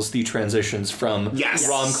handles the transitions from Yes.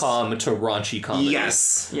 rom-com to raunchy comedy.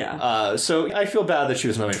 Yes. Yeah. So I feel bad that she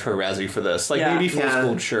was nominated for a Razzie for this. Like Yeah. maybe Fool's Yeah.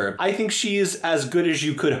 Gold, sure. I think she's as good as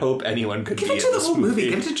you could hope anyone could Give be it in to the this whole movie.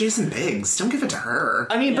 Give it to Jason Biggs. Don't give it to her.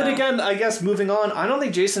 I mean, but Yeah. again, I guess moving on, I don't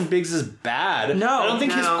think Jason Biggs is bad. No, I don't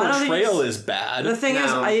think his no. I don't think portrayal he's- is bad. The thing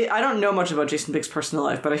is, No. I don't know much about Jason Biggs' personal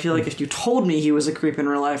life, but I feel like if you told me he was a creep in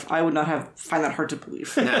real life, I would not find that hard to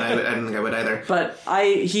believe. No, I don't think I would either. But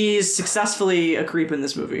he's successfully a creep in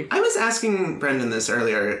this movie. I was asking Brendan this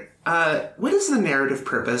earlier. What is the narrative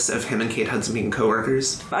purpose of him and Kate Hudson being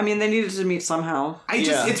coworkers? I mean, they needed to meet somehow.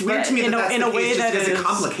 It's weird But to me in that a- that's in the a way case just that because it is-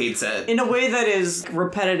 complicates it. In a way that is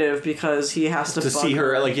repetitive because he has to to bug see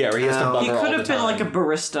her, like, yeah, he has to Oh. bug He her all could the have been time. like a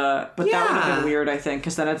barista, but that would have Yeah. been weird, I think,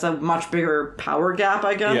 because then it's a much bigger power gap,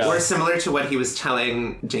 I guess. Yeah. Or similar to what he was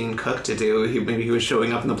telling Dane Cook to do. Maybe he was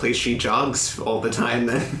showing up in the place she jogs all the time.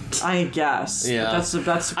 Then I guess. Yeah.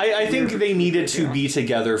 That's. I think weird. they needed to be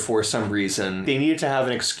together for some reason. They needed to have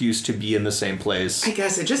an excuse to be in the same place. I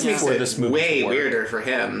guess it just makes For it this movie way to work. weirder for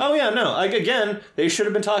him. Oh yeah, no. Like again, they should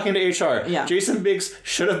have been talking to HR. Yeah. Jason Biggs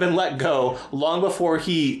should have been let go long before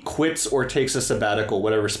he quits or takes a sabbatical,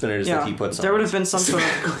 whatever spin it is that he puts on. There would have been some sort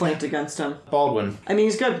of complaint against him. Baldwin. I mean,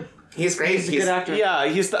 he's good. He's great. He's a good actor. Yeah,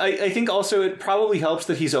 I think also it probably helps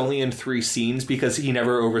that he's only in 3 scenes because he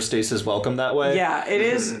never overstays his welcome that way. Yeah, it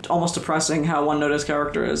is almost depressing how one note his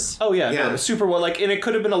character is. Oh yeah, Yeah. no, super well. Like, and it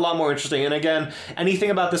could have been a lot more interesting. And again,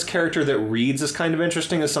 anything about this character that reads is kind of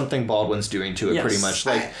interesting is something Baldwin's doing to it, Yes. pretty much.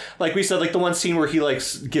 Like we said, like the one scene where he like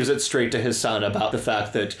gives it straight to his son about the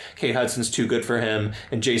fact that Kate Hudson's too good for him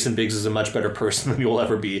and Jason Biggs is a much better person than he will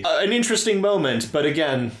ever be. An interesting moment, but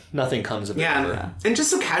again, nothing comes of it. Yeah, ever. and just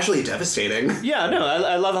so casually devastating. Yeah, no,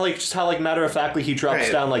 I love how, like, just how, like, matter-of-factly he drops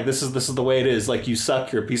Right. down, like, this is the way it is. Like, you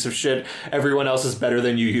suck, you're a piece of shit, everyone else is better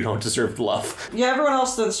than you, you don't deserve love. Yeah, everyone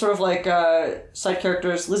else that's sort of like side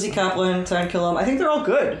characters, Lizzie Kaplan, Taron Killam, I think they're all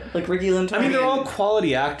good. Like Ricky Lindon. I mean, they're all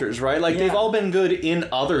quality actors, right? Like, they've Yeah. all been good in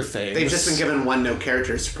other things. They've just been given one-note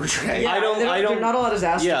characters to portray. Yeah, I don't- they're not a lot is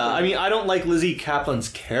asked. Yeah, of them. I mean, I don't like Lizzie Kaplan's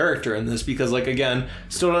character in this because, like, again,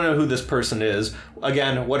 still don't know who this person is.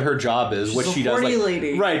 Again, what her job is, what a she does. horny Like,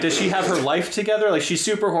 lady. right? Does she have her life together? Like, she's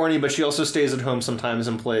super horny, but she also stays at home sometimes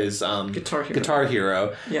and plays Guitar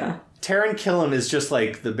Hero. Yeah. Taron Killam is just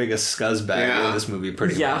like the biggest scuzzbag in this movie,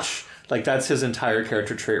 pretty Yeah. much. Like, that's his entire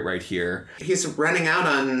character trait right here. He's running out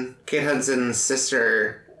on Kate Hudson's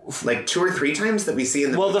sister like 2 or 3 times that we see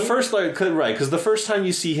in the movie. The first, right, because the first time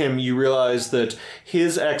you see him, you realize that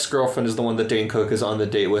his ex-girlfriend is the one that Dane Cook is on the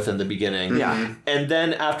date with in the beginning. Yeah. And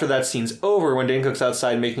then after that scene's over, when Dane Cook's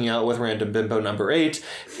outside making out with random bimbo number 8,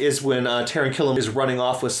 is when Taran Killam is running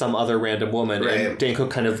off with some other random woman. Right. And Dane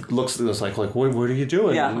Cook kind of looks at this like what are you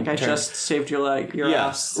doing? Yeah, And like I just saved your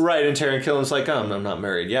ass. Right, and Taran Killam's like, I'm not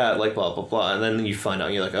married yet, like blah, blah, blah. And then you find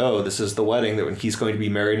out, you're like, oh, this is the wedding that when he's going to be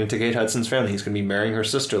married into Kate Hudson's family. He's going to be marrying her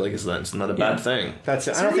sister. Like, it's not a bad thing. That's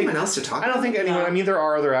it. Is there anyone else to talk about? I don't think anyone, I mean, there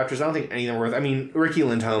are other actors. I don't think any of them worth, I mean, Ricky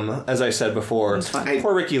Lindholm, as I said before.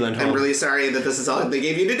 Poor Ricky Lindholm. I'm really sorry that this is all they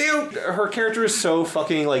gave you to do. Her character is so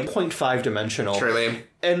fucking, like, 0.5 dimensional. Truly.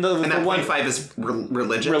 And the that one 0.5 is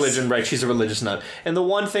religious. Religion, right. She's a religious nut. And the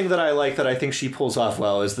one thing that I like that I think she pulls off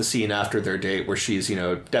well is the scene after their date where she's,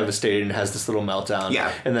 devastated and has this little meltdown.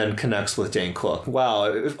 Yeah. And then connects with Dane Cook. Wow,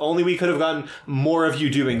 if only we could have gotten more of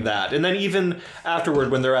you doing that. And then even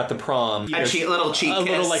afterward when they're at the prom. A little cheek kiss.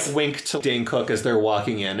 Little, like, wink to Dane Cook as they're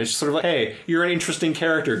walking in. It's just sort of like, hey, you're an interesting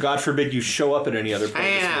character. God forbid you show up at any other point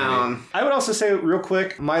in this movie. I would also say, real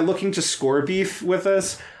quick, my looking to score beef with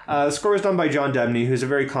this. The score was done by John Debney, who's a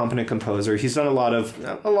very competent composer. He's done a lot of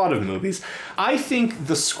movies. I think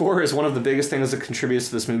the score is one of the biggest things that contributes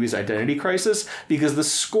to this movie's identity crisis, because the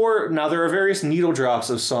score, now there are various needle drops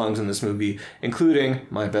of songs in this movie, including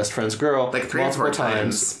My Best Friend's Girl, like 3 or 4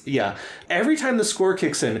 times. Yeah. Every time the score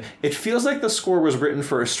kicks in, it feels like the score was written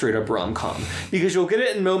for a straight-up rom-com, because you'll get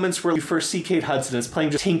it in moments where you first see Kate Hudson, it's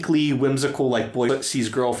playing just tinkly, whimsical, like boy sees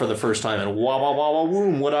girl for the first time, and wah, wah, wah, wah,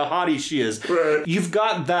 woom, what a hottie she is. Right. You've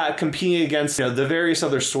got that competing against the various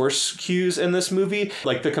other source cues in this movie.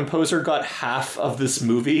 Like, the composer got half of this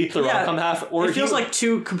movie, the rom-com half. Or it feels like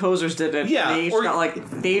 2 composers did it. Yeah. They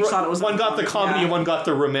each thought it was... One got the comedy and one got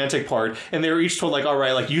the romantic part. And they were each told, like, all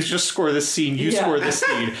right, like, you just score this scene, you score this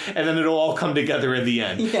scene, and then it'll all come together in the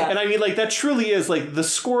end. Yeah. And I mean, like, that truly is, like, the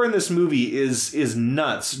score in this movie is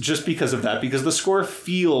nuts just because of that. Because the score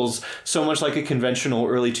feels so much like a conventional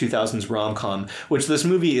early 2000s rom-com, which this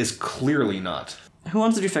movie is clearly not. Who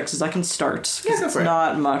wants to do fixes? I can start. Yeah, go it's for it.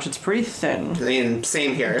 Not much. It's pretty thin. I mean,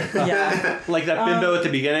 same here. Yeah. Like that bimbo at the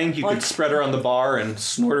beginning, you could spread her on the bar and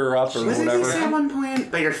snort her up or Wasn't whatever. he say at one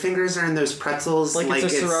point, but your fingers are in those pretzels Like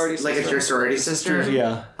it's a sorority sister. Like it's your sorority sister?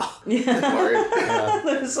 Yeah.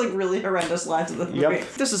 There's like really horrendous lines of the movie.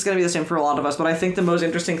 Yep. This is going to be the same for a lot of us, but I think the most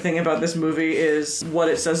interesting thing about this movie is what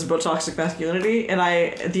it says about toxic masculinity, and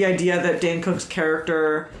the idea that Dane Cook's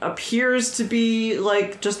character appears to be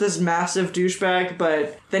like just this massive douchebag,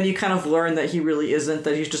 but then you kind of learn that he really isn't,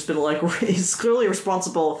 that he's just been like, he's clearly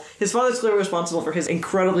responsible, his father's clearly responsible for his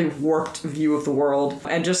incredibly warped view of the world,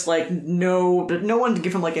 and just like no one to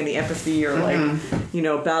give him like any empathy or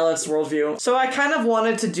like, balanced worldview. So I kind of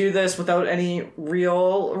wanted to do this without any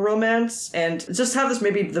real romance, and just have this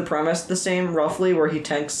maybe the premise the same roughly, where he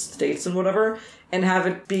tanks dates and whatever, and have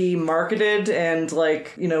it be marketed and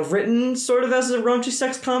like, written sort of as a raunchy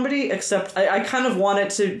sex comedy, except I kind of want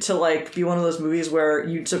it to like be one of those movies where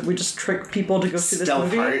we just trick people to go see this Stealth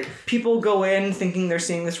movie. heart. People go in thinking they're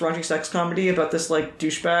seeing this raunchy sex comedy about this like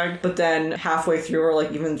douchebag, but then halfway through, or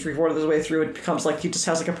like even 3/4 of the way through, it becomes like he just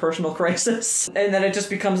has like a personal crisis. And then it just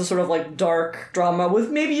becomes a sort of like dark drama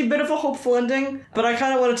with maybe a bit of a hopeful ending. But I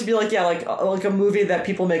kind of want it to be like, like a movie that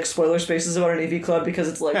people make spoiler spaces about in AV Club, because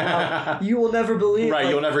it's like, wow, you will never believe. Right,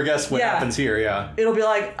 like, you'll never guess what happens here, yeah. It'll be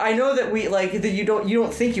like, I know that we like that you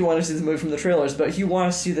don't think you want to see the movie from the trailers, but you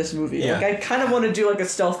want to see this movie. Yeah. Like, I kind of want to do like a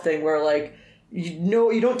stealth thing where like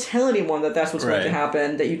you don't tell anyone that that's what's going to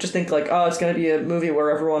happen. That you just think like, oh, it's going to be a movie where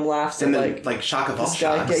everyone laughs And and then, like shock of all this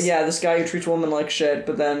guy, shocks. this guy who treats a woman like shit,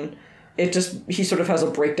 but then he sort of has a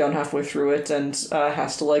breakdown halfway through it and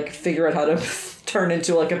has to like figure out how to turn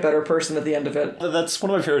into like a better person at the end of it. That's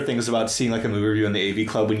one of my favorite things about seeing like a movie review in the AV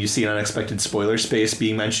Club, when you see an unexpected spoiler space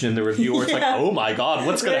being mentioned in the review, where it's like, oh my god,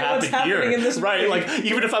 what's going to happen here? In this right, movie? like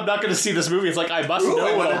even if I'm not going to see this movie, it's like I must know I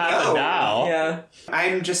what'll wanna happen know. now. Yeah.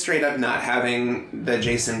 I'm just straight up not having the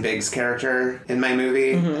Jason Biggs character in my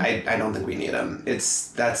movie. I don't think we need him.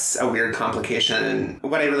 That's a weird complication.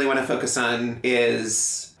 What I really want to focus on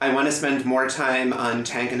is I want to spend more time on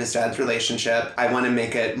Tank and his dad's relationship. I want to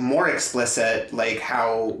make it more explicit, like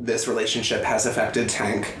how this relationship has affected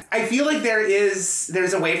Tank. I feel like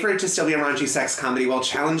there's a way for it to still be a raunchy sex comedy while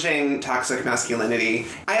challenging toxic masculinity.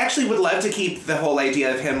 I actually would love to keep the whole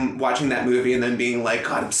idea of him watching that movie and then being like,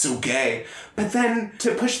 God, I'm so gay. But then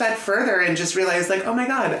to push that further and just realize, like, oh my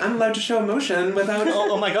god, I'm allowed to show emotion without...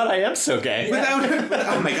 Oh my god, I am so gay.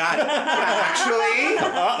 oh my god. Yeah, actually...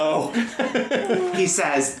 Uh-oh. He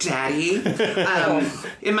says, Daddy.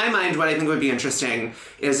 In my mind, what I think would be interesting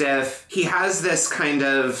is if he has this kind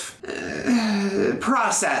of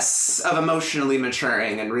process of emotionally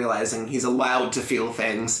maturing and realizing he's allowed to feel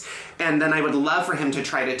things. And then I would love for him to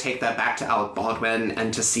try to take that back to Alec Baldwin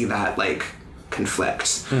and to see that, like, conflict.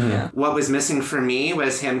 Mm-hmm. Yeah. What was missing for me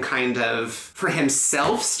was him kind of, for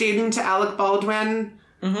himself, stating to Alec Baldwin,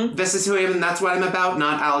 this is who I am and that's what I'm about,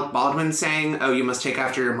 not Alec Baldwin saying, oh, you must take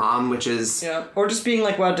after your mom, which is... Yeah. Or just being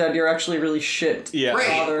like, wow, Dad, you're actually really shit. Yeah.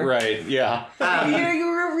 Father. Right. Yeah. You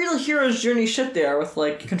were a real hero's journey shit there with,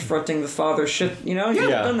 like, confronting the father shit, you know? You could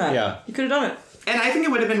have done that. Yeah. You could have done it. And I think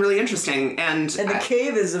it would have been really interesting, and the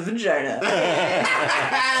cave is a vagina.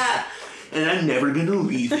 and I'm never gonna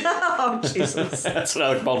leave it. Oh, Jesus. That's what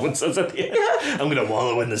Alec Baldwin says at the end. I'm gonna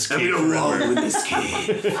wallow in this cave. I'm gonna wallow in this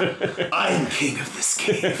cave. I am king of this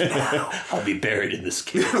cave now. I'll be buried in this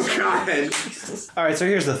cave. Oh god. Alright, so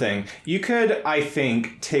here's the thing. You could, I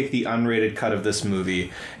think, take the unrated cut of this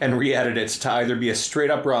movie and re-edit it to either be a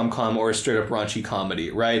straight-up rom-com or a straight-up raunchy comedy,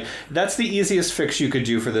 right? That's the easiest fix you could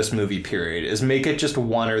do for this movie, period, is make it just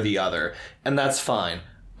one or the other. And that's fine.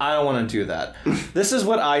 I don't want to do that. This is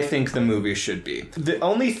what I think the movie should be. The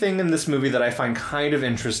only thing in this movie that I find kind of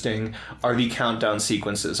interesting are the countdown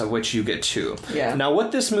sequences, of which you get 2. Yeah. Now,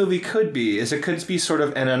 what this movie could be is it could be sort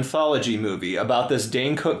of an anthology movie about this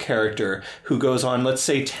Dane Cook character who goes on, let's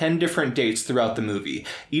say, 10 different dates throughout the movie.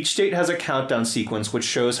 Each date has a countdown sequence which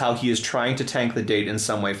shows how he is trying to tank the date in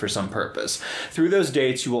some way for some purpose. Through those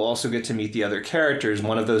dates, you will also get to meet the other characters.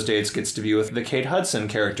 One of those dates gets to be with the Kate Hudson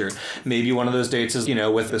character. Maybe one of those dates is,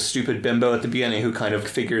 with the stupid bimbo at the beginning who kind of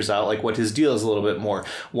figures out like what his deal is a little bit more.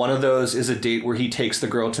 One of those is a date where he takes the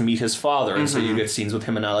girl to meet his father, and so you get scenes with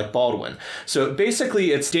him and Alec Baldwin. So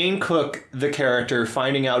basically it's Dane Cook, the character,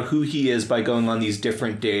 finding out who he is by going on these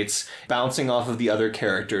different dates, bouncing off of the other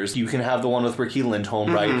characters. You can have the one with Ricky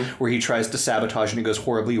Lindholm, right, where he tries to sabotage and it goes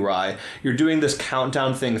horribly awry. You're doing this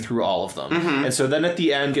countdown thing through all of them. And so then at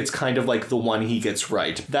the end it's kind of like the one he gets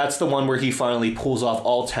right. That's the one where he finally pulls off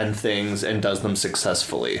all 10 things and does them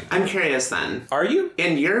successfully. I'm curious then. Are you?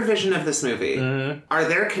 In your vision of this movie, are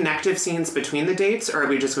there connective scenes between the dates, or are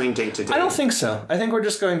we just going date to date? I don't think so. I think we're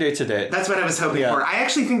just going date to date. That's what I was hoping for. I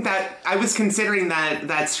actually think that, I was considering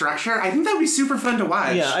that structure. I think that would be super fun to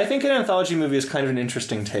watch. Yeah, I think an anthology movie is kind of an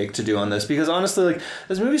interesting take to do on this, because honestly, like,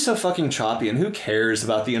 this movie's so fucking choppy, and who cares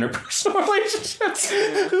about the interpersonal relationships?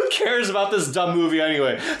 Who cares about this dumb movie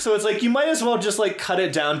anyway? So it's like, you might as well just, like, cut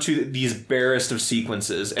it down to these barest of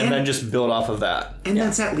sequences, and then just build off of that. And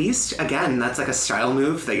that's at least, again, that's like a style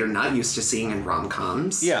move that you're not used to seeing in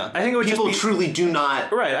rom-coms. Yeah, I think it would People just be... truly do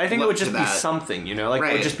not. Right, I think it would just to be that. something, Like,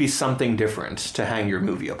 it would just be something different to hang your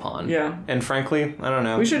movie upon. Yeah. And frankly, I don't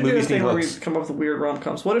know. We should do a Movies thing need where we hooks. come up with weird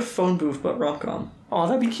rom-coms. What if Phone Booth but rom-com? Oh,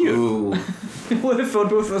 that'd be cute. Ooh. What if Phone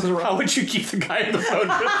Booth was a rom-com? How would you keep the guy in the phone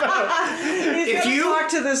booth? He's gonna talk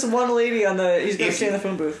to this one lady on the... He's gonna stay in the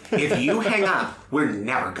phone booth. If you hang up, we're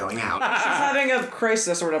never going out. She's having a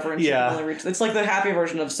crisis or whatever, and she can only reach... It's like the happy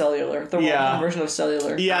version of Cellular. The wrong version of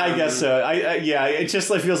Cellular. Yeah, I guess so. It just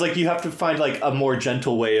like feels like you have to find like a more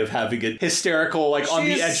gentle way of having it hysterical, like on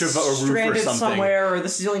the edge of a roof or stranded something. somewhere, or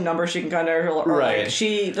this is the only number she can kind of... Or Right. Like,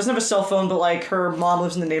 she doesn't have a cell phone, but like her mom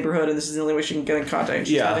lives in the neighborhood, and this is the only way she can get in contact. And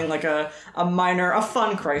she's having like a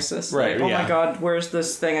fun crisis. Right, Like, oh my god, where's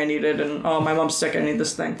this thing I needed? And oh, my mom's sick, I need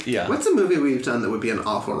this thing. Yeah. What's a movie we've done that would be an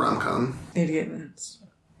awful rom-com? 88 minutes.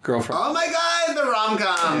 Girlfriend. Oh my god, the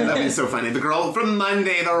rom-com! That'd be so funny. The Girl from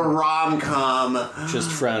Monday, the rom-com.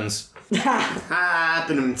 Just friends.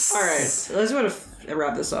 Happens. All right, let's go to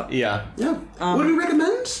wrap this up. Yeah. Yeah. What do we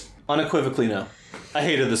recommend? Unequivocally, no. I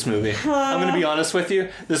hated this movie. I'm going to be honest with you.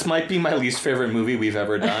 This might be my least favorite movie we've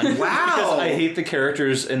ever done. Wow. Because I hate the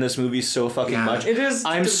characters in this movie so fucking much. It is.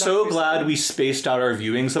 I'm so glad we spaced out our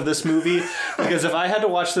viewings of this movie, because if I had to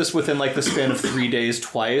watch this within like the span of 3 days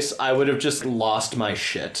twice, I would have just lost my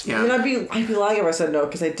shit. Yeah. I mean, I'd be lying if I said no,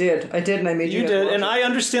 because I did, and I made you. You did, and I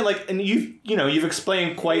understand. Like, and you've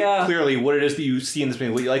explained quite clearly what it is that you see in this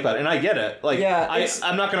movie, what you like about it, and I get it. Like,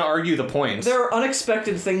 I'm not going to argue the points. There are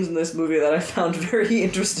unexpected things in this movie that I found very very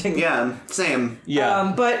interesting. Yeah, same.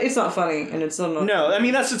 Yeah. But it's not funny, and it's not. No, I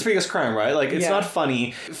mean, that's its biggest crime, right? Like, it's Yeah. not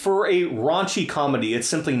funny. For a raunchy comedy, it's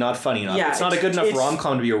simply not funny enough. Yeah, it's not a good enough it's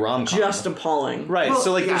rom-com to be a rom-com. Just appalling. Right, Well,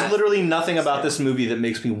 so, like, yeah. there's literally nothing about this movie that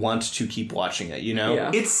makes me want to keep watching it, you know?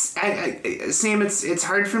 Yeah. It's Sam. It's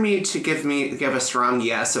hard for me to give a strong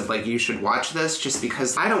yes of like you should watch this just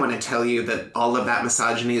because I don't want to tell you that all of that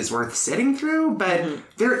misogyny is worth sitting through, but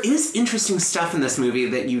there is interesting stuff in this movie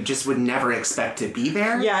that you just would never expect to be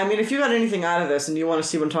there. Yeah, I mean, if you got anything out of this and you want to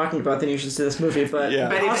see what I'm talking about, then you should see this movie. But, Yeah.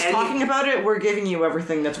 But if us any- talking about it, we're giving you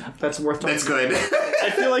everything that's worth talking That's good. I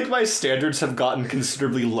feel like my standards have gotten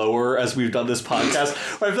considerably lower as we've done this podcast.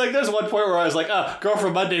 I feel like there's one point where I was like, Girl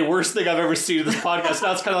from Monday, worst thing I've ever seen in this podcast.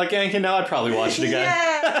 Now it's kind of like, yeah, now I'd probably watch it again.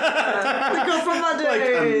 Yeah! The Girl from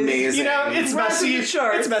Monday! Amazing. You know, it's Rising messy. the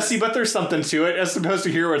charts. It's messy, but there's something to it, as opposed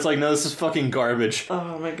to here where it's like, no, this is fucking garbage.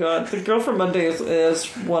 Oh my god. The Girl from Monday is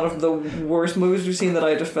one of the worst movies we've seen that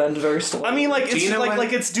I defend very strongly. I mean, like, Do it's you know like, what-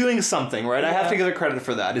 like it's doing something, right? I have to give it credit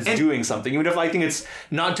for that. It's doing something. Even if I think it's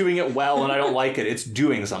not doing it well and I don't like it, it's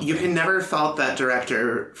doing something. You can never fault that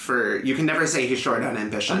director you can never say he's short on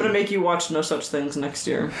ambition. I'm gonna make you watch No Such Things next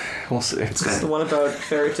year. We'll see. It's the one about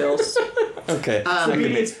fairy tales. Okay. I can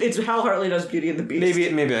make- It's Hal Hartley does Beauty and the Beast.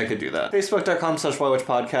 Maybe I could do that.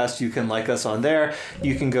 Facebook.com/WhyWatchPodcast. You can like us on there.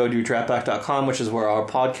 You can go to dropback.com, which is where our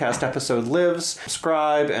podcast episode lives.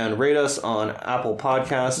 Subscribe and rate us on Apple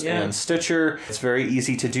Podcasts Yeah. and Stitcher. It's very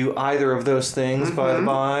easy to do either of those things, by the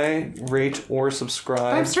by. Rate or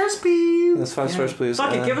subscribe. 5 stars, please. That's 5 stars, please.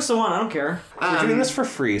 Fuck it, give us a one, I don't care. We're doing this for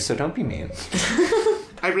free, so don't be mean.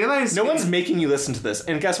 I realized No one's making you listen to this.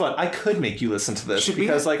 And guess what? I could make you listen to this Should we?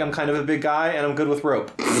 because, like, I'm kind of a big guy and I'm good with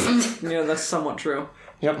rope. Yeah, that's somewhat true.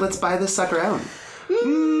 Let's buy this sucker out.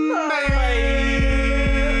 Bye.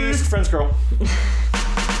 Friends, girl.